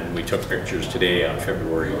 And then we took pictures today on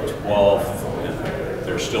February 12th, and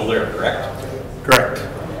they're still there, correct? Correct.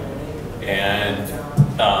 And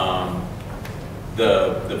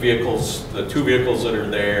the vehicles, the 2 vehicles that are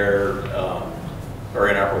there are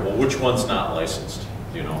inoperable. Which one's not licensed,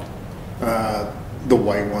 do you know? The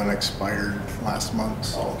white one expired last month.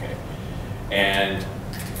 So. Okay. And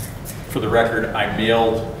for the record, I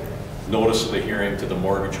mailed notice of the hearing to the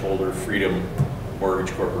mortgage holder, Freedom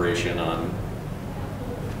Mortgage Corporation, on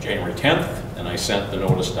January 10th, and I sent the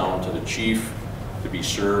notice down to the chief to be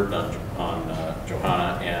served on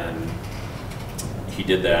Johanna, and he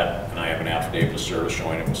did that, and I have an affidavit of service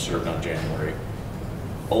showing it was served on January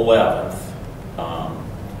 11th,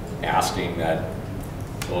 asking that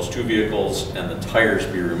those 2 vehicles and the tires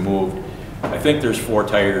be removed. I think there's 4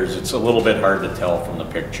 tires. It's a little bit hard to tell from the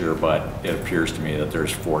picture, but it appears to me that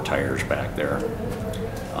there's 4 tires back there.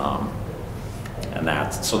 And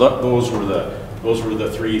that's, so those were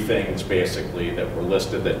the 3 things basically that were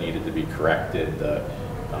listed that needed to be corrected. The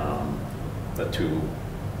 2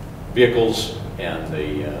 vehicles and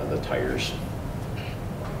the tires.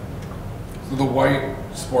 So the white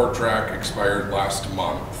Sport Track expired last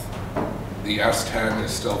month. The S10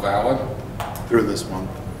 is still valid? Through this month.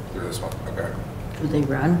 Through this month, okay. Do they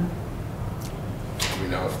run? Do we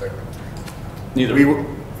know if they run?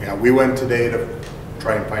 Neither. We went today to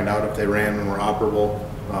try and find out if they ran and were operable.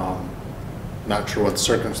 Not sure what the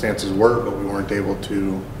circumstances were, but we weren't able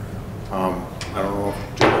to, I don't know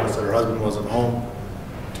if Joanna said her husband wasn't home.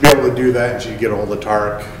 To be able to do that, and she'd get a hold of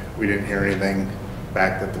Tarek. We didn't hear anything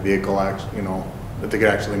back that the vehicle actually, you know, that they could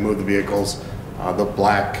actually move the vehicles. The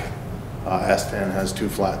black S10 has 2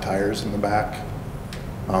 flat tires in the back.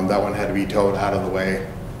 That one had to be towed out of the way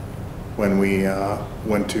when we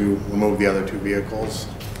went to remove the other 2 vehicles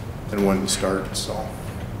and wouldn't start, so.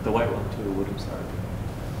 The white one too wouldn't start.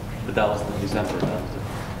 But that was in December.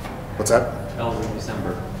 What's that? That was in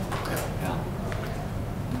December. Yeah.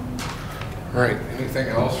 All right, anything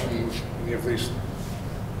else from any of these?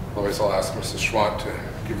 Otherwise, I'll ask Mrs. Schwant to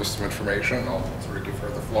give us some information. I'll sort of give her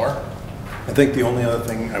the floor. I think the only other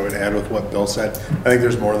thing I would add with what Bill said, I think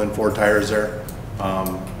there's more than 4 tires there.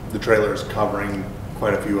 The trailer is covering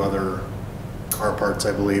quite a few other car parts,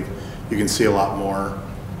 I believe. You can see a lot more.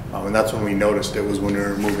 And that's when we noticed it, was when we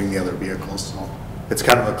were moving the other vehicles. So it's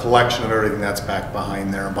kind of a collection of everything that's back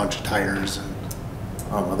behind there, a bunch of tires and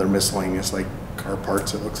other miscellaneous like car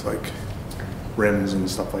parts, it looks like, rims and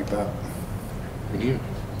stuff like that. Thank you.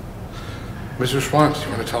 Mr. Schwant, do you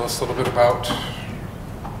want to tell us a little bit about,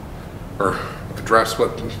 or address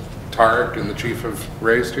what Tarek and the chief have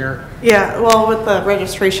raised here? Yeah, well, with the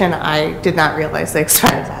registration, I did not realize they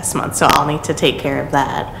expired last month, so I'll need to take care of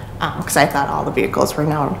that, because I thought all the vehicles were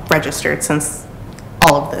now registered since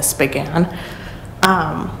all of this began.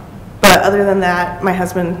 But other than that, my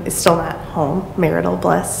husband is still not home, marital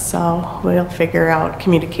bliss, so we'll figure out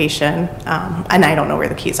communication. And I don't know where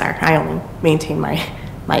the keys are. I only maintain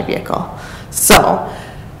my vehicle. So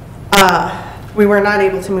we were not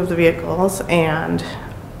able to move the vehicles, and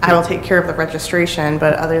I will take care of the registration,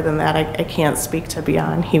 but other than that, I can't speak to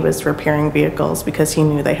Beyond. He was repairing vehicles because he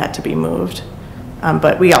knew they had to be moved.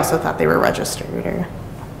 But we also thought they were registered, or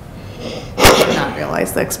did not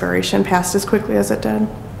realize the expiration passed as quickly as it did.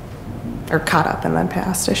 Or caught up and then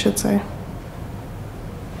passed, I should say.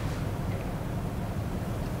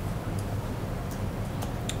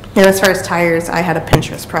 And as far as tires, I had a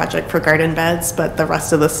Pinterest project for garden beds, but the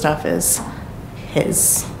rest of the stuff is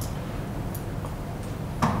his.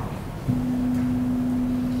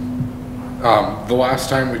 The last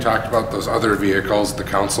time we talked about those other vehicles, the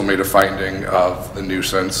council made a finding of the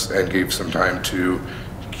nuisance and gave some time to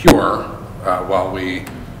cure while we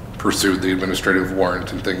pursued the administrative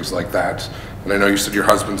warrant and things like that. And I know you said your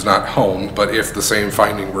husband's not home, but if the same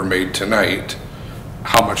finding were made tonight,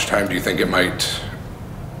 how much time do you think it might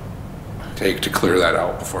take to clear that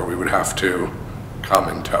out before we would have to come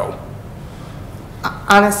in tow?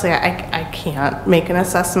 Honestly, I can't make an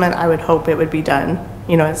assessment. I would hope it would be done.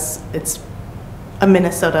 You know, it's a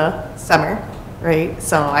Minnesota summer, right?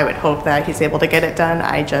 So I would hope that he's able to get it done.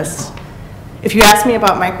 If you ask me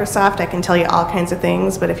about Microsoft, I can tell you all kinds of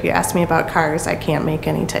things, but if you ask me about cars, I can't make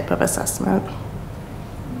any type of assessment.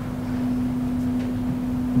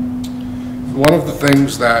 One of the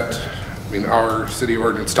things that, our city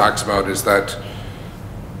ordinance talks about is that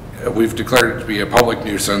we've declared it to be a public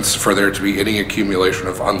nuisance for there to be any accumulation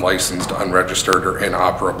of unlicensed, unregistered, or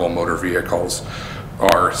inoperable motor vehicles,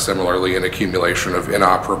 or similarly an accumulation of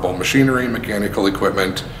inoperable machinery, mechanical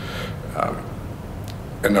equipment,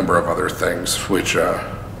 a number of other things, which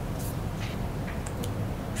I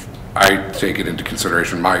take it into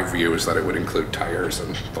consideration. My view is that it would include tires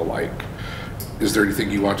and the like. Is there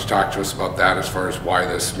anything you want to talk to us about that as far as why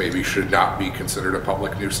this maybe should not be considered a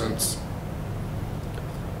public nuisance?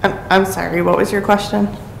 I'm sorry, what was your question?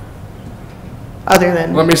 Other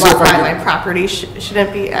than why my property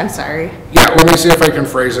shouldn't be, I'm sorry. Yeah, let me see if I can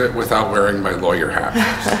phrase it without wearing my lawyer hat.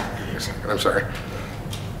 Give me a second, I'm sorry.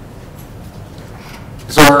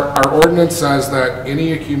 So our ordinance says that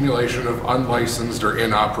any accumulation of unlicensed or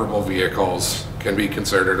inoperable vehicles can be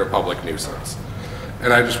considered a public nuisance.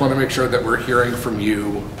 And I just want to make sure that we're hearing from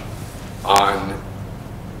you on,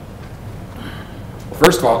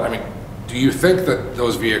 first of all, do you think that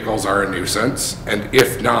those vehicles are a nuisance? And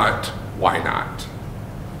if not, why not?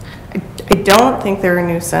 I don't think they're a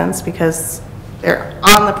nuisance because they're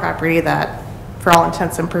on the property that, for all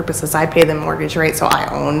intents and purposes, I pay the mortgage rate, so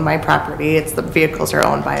I own my property. The vehicles are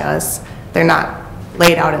owned by us. They're not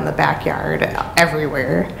laid out in the backyard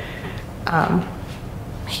everywhere.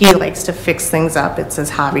 He likes to fix things up. It's his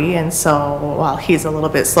hobby, and so while he's a little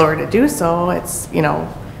bit slower to do so, it's,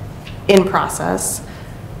 in process.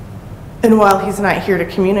 And while he's not here to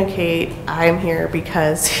communicate, I'm here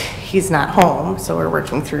because he's not home, so we're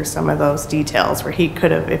working through some of those details where he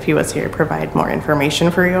could have, if he was here, provide more information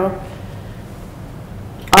for you.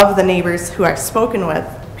 Of the neighbors who I've spoken with,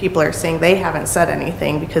 people are saying they haven't said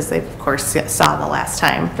anything because they, of course, saw the last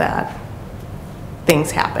time that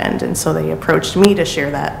things happened, and so they approached me to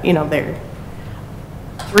share that. They're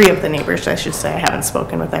 3 of the neighbors, I should say. I haven't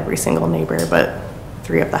spoken with every single neighbor, but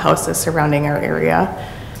 3 of the houses surrounding our area.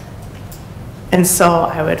 And so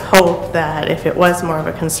I would hope that if it was more of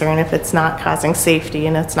a concern, if it's not causing safety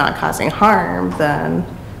and it's not causing harm, then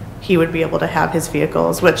he would be able to have his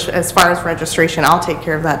vehicles, which, as far as registration, I'll take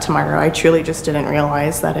care of that tomorrow. I truly just didn't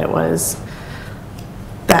realize that it was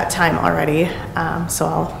that time already. So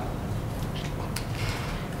I'll...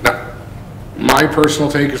 Now, my personal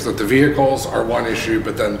take is that the vehicles are one issue,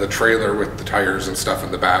 but then the trailer with the tires and stuff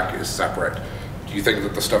in the back is separate. Do you think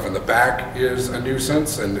that the stuff in the back is a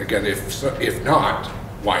nuisance? And again, if not,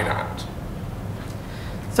 why not?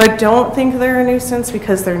 So I don't think they're a nuisance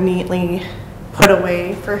because they're neatly put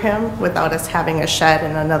away for him without us having a shed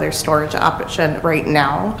and another storage option right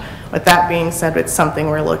now. With that being said, it's something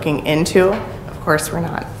we're looking into. Of course, we're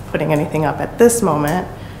not putting anything up at this moment,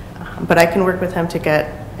 but I can work with him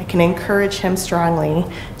I can encourage him strongly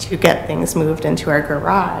to get things moved into our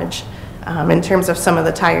garage. In terms of some of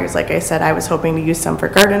the tires, like I said, I was hoping to use some for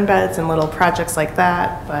garden beds and little projects like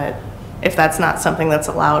that, but if that's not something that's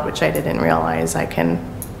allowed, which I didn't realize, I can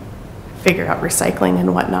figure out recycling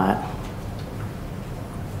and whatnot.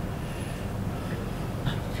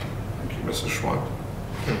 Thank you, Mrs. Schwant.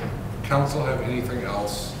 Council have anything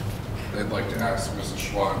else they'd like to ask Mrs.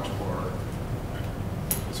 Schwant or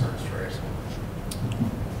Ms. Ernst-Reyes?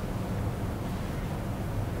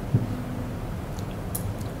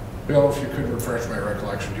 Bill, if you could refresh my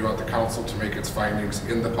recollection, do you want the council to make its findings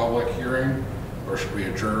in the public hearing, or should we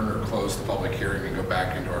adjourn or close the public hearing and go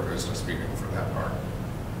back into our business meeting for that part?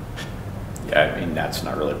 Yeah, I mean, that's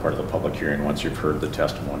not really part of the public hearing. Once you've heard the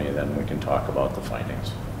testimony, then we can talk about the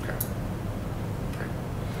findings. Okay.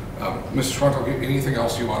 Mrs. Schwant, anything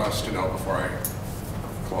else you want us to know before I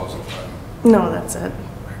close it? No, that's it.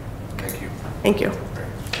 Thank you. Thank you. Okay.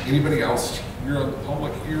 Anybody else here on the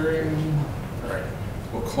public hearing? All right.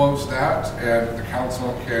 We'll close that and the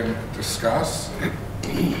council can discuss.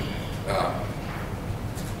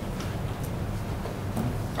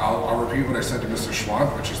 I'll repeat what I said to Mr.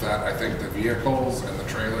 Schwant, which is that I think the vehicles and the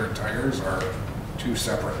trailer and tires are two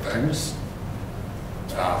separate things.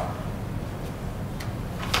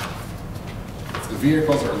 If the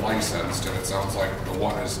vehicles are licensed, and it sounds like the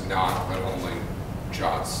one is not, but only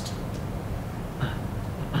just.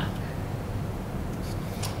 Are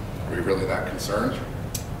we really that concerned?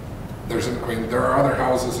 I mean, there are other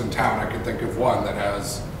houses in town, I can think of one that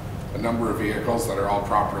has a number of vehicles that are all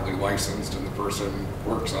properly licensed and the person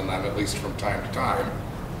works on them at least from time to time.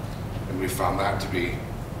 And we found that to be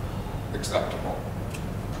acceptable.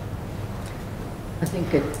 I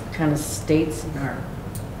think it kind of states in our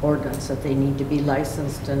ordinance that they need to be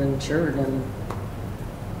licensed and insured, and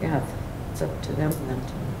yeah, it's up to them then.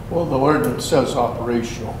 Well, the ordinance says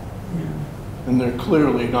operational, and they're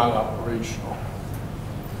clearly not operational.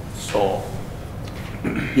 So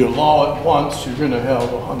you allow it once, you're going to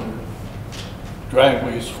have 100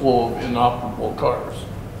 driveways full of inoperable cars.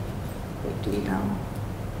 What do you know?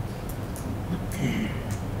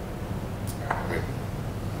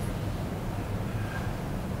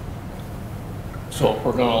 So if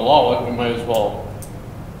we're going to allow it, we might as well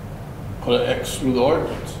put an X through the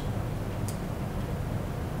ordinance.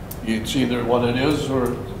 It's either what it is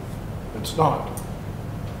or it's not.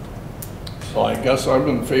 So I guess I'm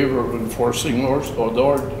in favor of enforcing the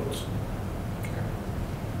ordinance.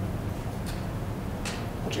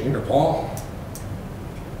 Gene or Paul?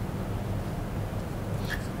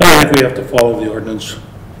 I think we have to follow the ordinance.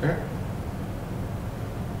 Okay.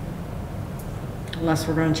 Unless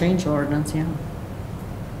we're going to change the ordinance, yeah.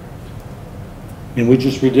 I mean, we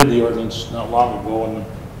just redid the ordinance not long ago, and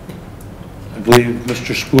I believe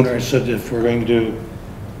Mr. Spooner said if we're going to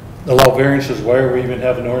allow variances, why are we even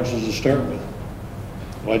having ordinances to start with?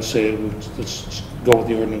 Well, I'd say let's go with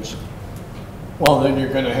the ordinance. Well, then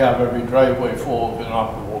you're going to have every driveway full of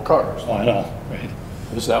inoperable cars. Oh, I know, right?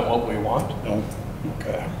 Is that what we want? No.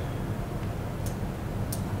 Okay.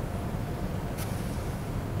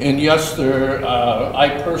 And yes,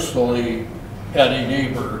 I personally had a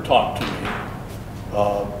neighbor talk to me.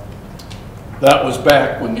 That was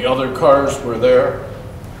back when the other cars were there.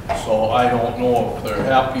 So I don't know if they're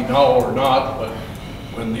happy now or not, but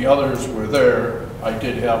when the others were there, I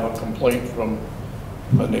did have a complaint from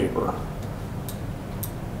a neighbor.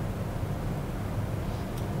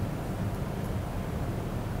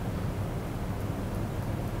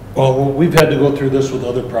 Well, we've had to go through this with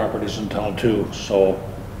other properties in town too, so.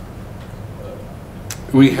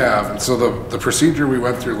 We have, and so the procedure we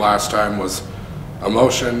went through last time was a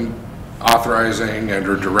motion authorizing and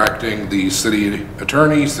or directing the city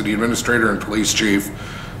attorney, city administrator, and police chief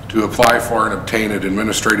to apply for and obtain an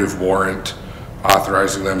administrative warrant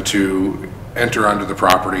authorizing them to enter onto the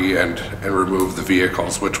property and remove the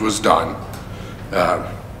vehicles, which was done.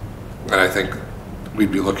 And I think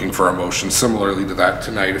we'd be looking for a motion similarly to that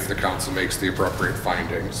tonight if the council makes the appropriate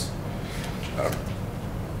findings.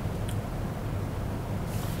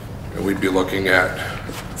 And we'd be looking at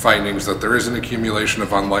findings that there is an accumulation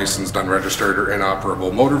of unlicensed, unregistered, or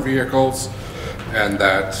inoperable motor vehicles, and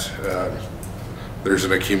that there's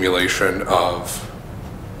an accumulation of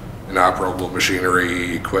inoperable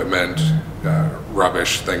machinery, equipment,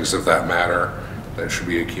 rubbish, things of that matter that should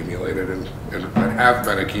be accumulated and have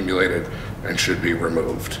been accumulated and should be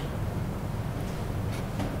removed.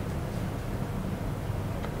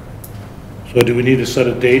 So do we need to set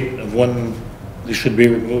a date of when they should be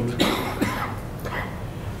removed?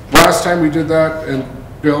 Last time we did that, and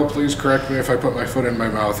Bill, please correct me if I put my foot in my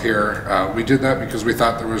mouth here, we did that because we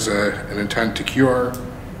thought there was an intent to cure.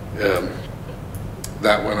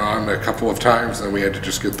 That went on a couple of times, then we had to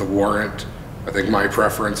just get the warrant. I think my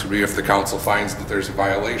preference would be if the council finds that there's a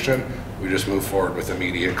violation, we just move forward with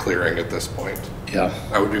immediate clearing at this point. Yeah.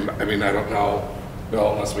 That would be, I mean, I don't know,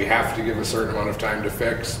 Bill, unless we have to give a certain amount of time to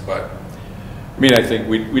fix, but. I mean, I think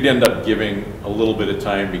we'd end up giving a little bit of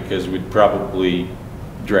time because we'd probably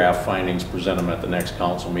draft findings, present them at the next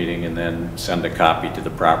council meeting, and then send a copy to the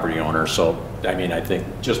property owner. So, I mean, I think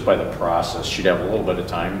just by the process, she'd have a little bit of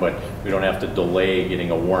time, but we don't have to delay getting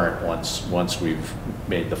a warrant once we've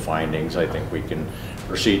made the findings. I think we can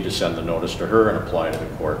proceed to send the notice to her and apply to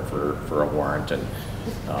the court for a warrant. And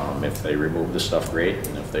if they remove the stuff, great.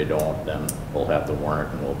 And if they don't, then we'll have the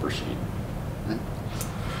warrant and we'll proceed.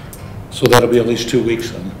 So that'll be at least 2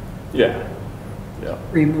 weeks then? Yeah. Yeah.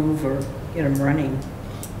 Remove or get them running.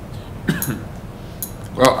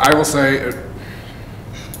 Well, I will say,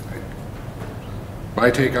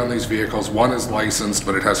 my take on these vehicles, one is licensed,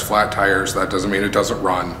 but it has flat tires. That doesn't mean it doesn't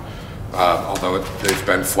run, although they've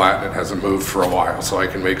been flat and it hasn't moved for a while. So I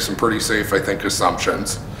can make some pretty safe, I think,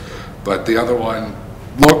 assumptions. But the other one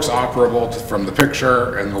looks operable from the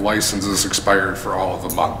picture, and the license is expired for all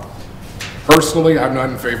of a month. Personally, I'm not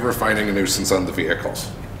in favor of finding a nuisance on the vehicles.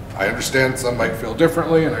 I understand some might feel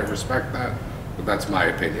differently, and I respect that, but that's my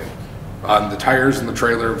opinion. On the tires and the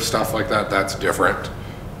trailer, stuff like that, that's different.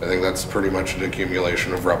 I think that's pretty much an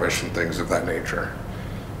accumulation of rubbish and things of that nature.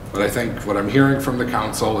 But I think what I'm hearing from the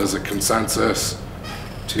council is a consensus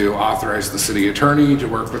to authorize the city attorney to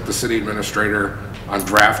work with the city administrator on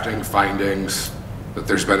drafting findings that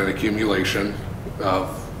there's been an accumulation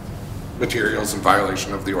of materials in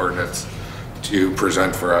violation of the ordinance to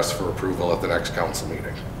present for us for approval at the next council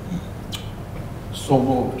meeting. So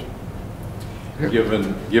moved.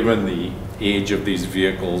 Given the age of these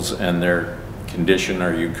vehicles and their condition,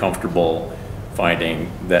 are you comfortable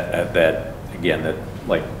finding that again, that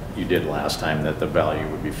like you did last time, that the value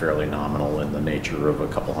would be fairly nominal in the nature of a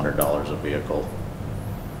couple $100 a vehicle?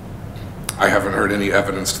 I haven't heard any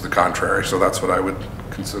evidence to the contrary, so that's what I would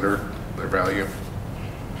consider their value.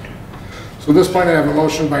 So at this point, I have a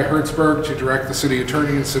motion by Hertzberg to direct the city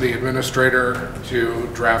attorney and city administrator to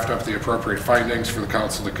draft up the appropriate findings for the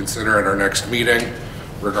council to consider at our next meeting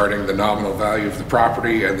regarding the nominal value of the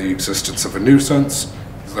property and the existence of a nuisance.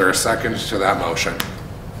 Is there a second to that motion?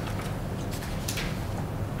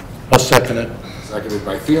 I'll second it. Seconded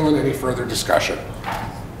by Thielen. Any further discussion?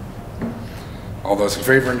 All those in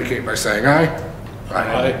favor indicate by saying aye.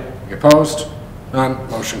 Aye. Any opposed? None.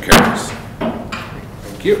 Motion carries.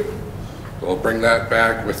 Thank you. We'll bring that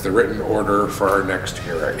back with the written order for our next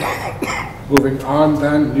hearing. Moving on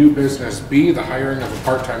then, new business B, the hiring of a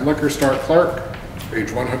part-time liquor store clerk,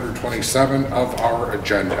 page 127 of our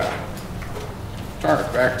agenda.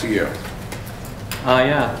 Tarek, back to you.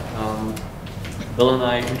 Bill and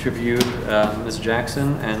I interviewed Ms.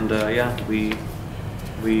 Jackson, and we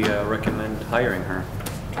recommend hiring her.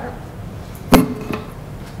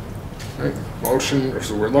 Okay. Motion,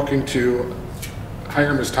 so we're looking to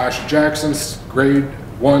hire Ms. Tasha Jackson, grade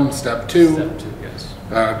 1, step 2. Step 2, yes.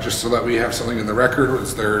 Just so that we have something in the record,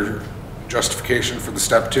 is there justification for the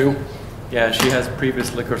step 2? Yeah, she has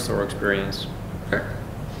previous liquor store experience. Okay.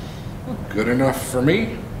 Good enough for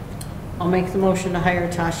me. I'll make the motion to hire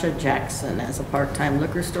Tasha Jackson as a part-time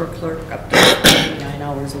liquor store clerk up to 39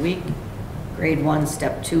 hours a week. Grade 1,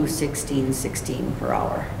 step 2, $16.16 per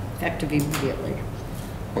hour, effective immediately.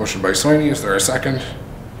 Motion by Soini, is there a second?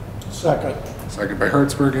 Second. Second by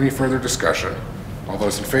Hertzberg. Any further discussion? All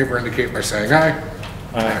those in favor indicate by saying aye.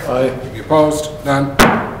 Aye. Any opposed? None?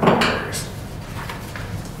 Carries.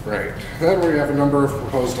 Right. Then we have a number of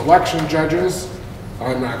proposed election judges.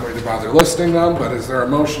 I'm not going to bother listing them, but is there a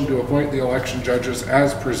motion to appoint the election judges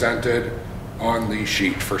as presented on the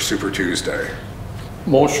sheet for Super Tuesday?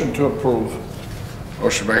 Motion to approve.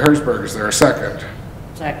 Motion by Hertzberg. Is there a second?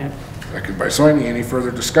 Second. Second by Soini. Any further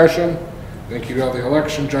discussion? Thank you to all the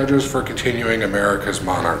election judges for continuing America's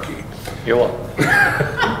monarchy. You're welcome.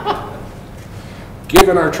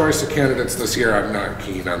 Given our choice of candidates this year, I'm not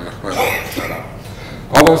keen on the setup.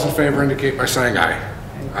 All those in favor indicate by saying aye.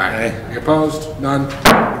 Aye. Any opposed? None?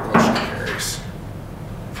 Motion carries.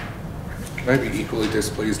 Can I be equally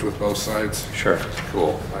displeased with both sides? Sure.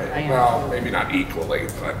 Cool. am. Well, maybe not equally,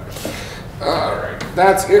 but... All right,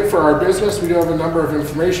 that's it for our business. We do have a number of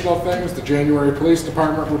informational things. The January Police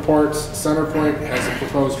Department reports Centerpoint has a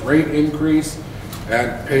proposed rate increase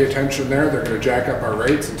And pay attention there, they're gonna jack up our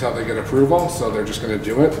rates until they get approval, so they're just gonna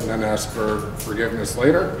do it and then ask for forgiveness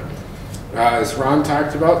later. As Ron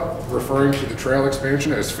talked about, referring to the trail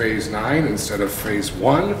expansion as Phase 9 instead of Phase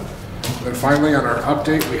 1. And finally, on our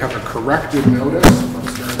update, we have a corrected notice from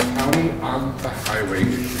Stearns County on the highway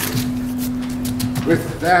issue.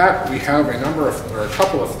 With that, we have a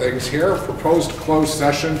couple of things here. Proposed closed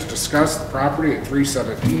session to discuss the property at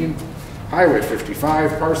 317 Highway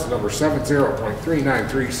 55, parcel number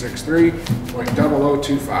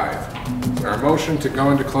 70.39363.0025. Our motion to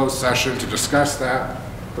go into closed session to discuss that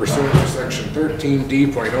pursuant to section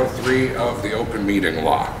 13D.03 of the open meeting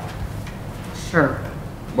law. Sure.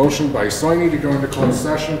 Motion by Soini to go into closed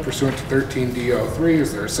session pursuant to 13D.03.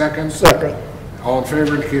 Is there a second? Second. All in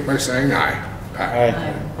favor indicate by saying aye.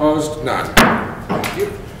 Aye. Opposed? None. Thank you.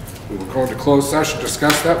 We will go into closed session,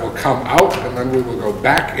 discuss that, we'll come out, and then we will go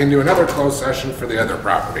back into another closed session for the other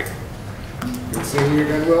property. Good seeing you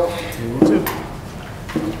again, Will. You too.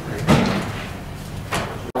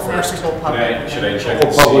 First. Should I check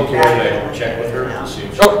with public hearing? Check with her to see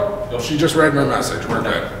if she... Oh, she just read my message, we're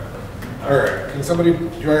good. All right, can somebody, do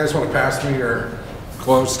you guys want to pass me your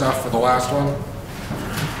closed stuff for the last one?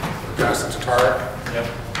 Pass it to Tarek. Yep.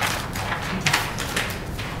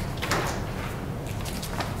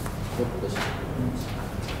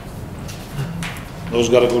 Those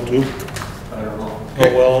gotta go too? I don't know.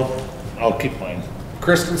 Oh, well, I'll keep mine.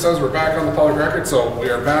 Kristen says we're back on the public record, so we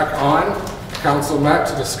are back on. Council met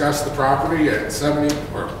to discuss the property at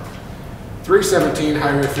 317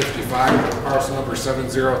 Highway 55, parcel number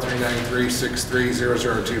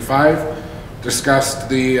 70393630025. Discussed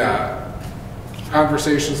the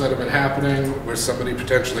conversations that have been happening with somebody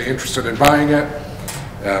potentially interested in buying it.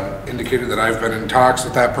 Indicated that I've been in talks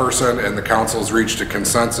with that person and the council's reached a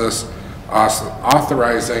consensus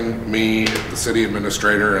authorizing me, the city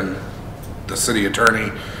administrator, and the city attorney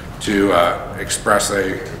to express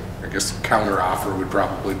I guess counter offer would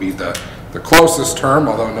probably be the closest term,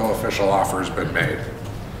 although no official offer has been made.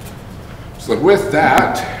 So with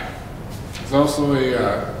that, there's also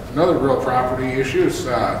another real property issue.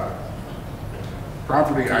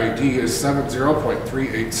 Property ID is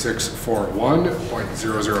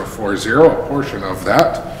 70.38641.0040, a portion of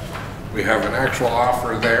that. We have an actual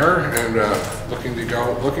offer there, and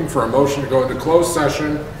looking for a motion to go into closed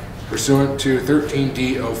session pursuant to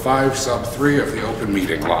 13D.05 sub 3 of the open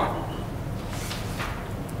meeting law.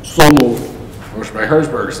 So moved. Motion by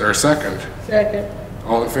Herzberg, is there a second? Second.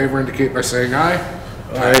 All in favor indicate by saying aye.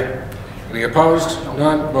 Aye. Any opposed?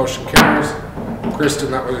 None. Motion carries.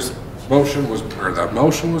 Kristen, the motion was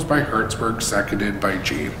by Herzberg, seconded by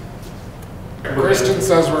Gene. Kristen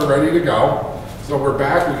says we're ready to go. So we're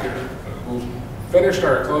back. We finished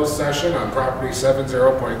our closed session on property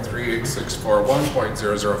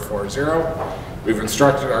 70.38641.0040. We've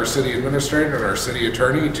instructed our city administrator and our city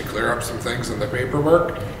attorney to clear up some things in the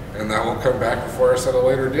paperwork, and that will come back before us at a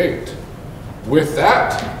later date. With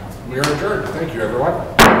that, we are adjourned. Thank you, everyone.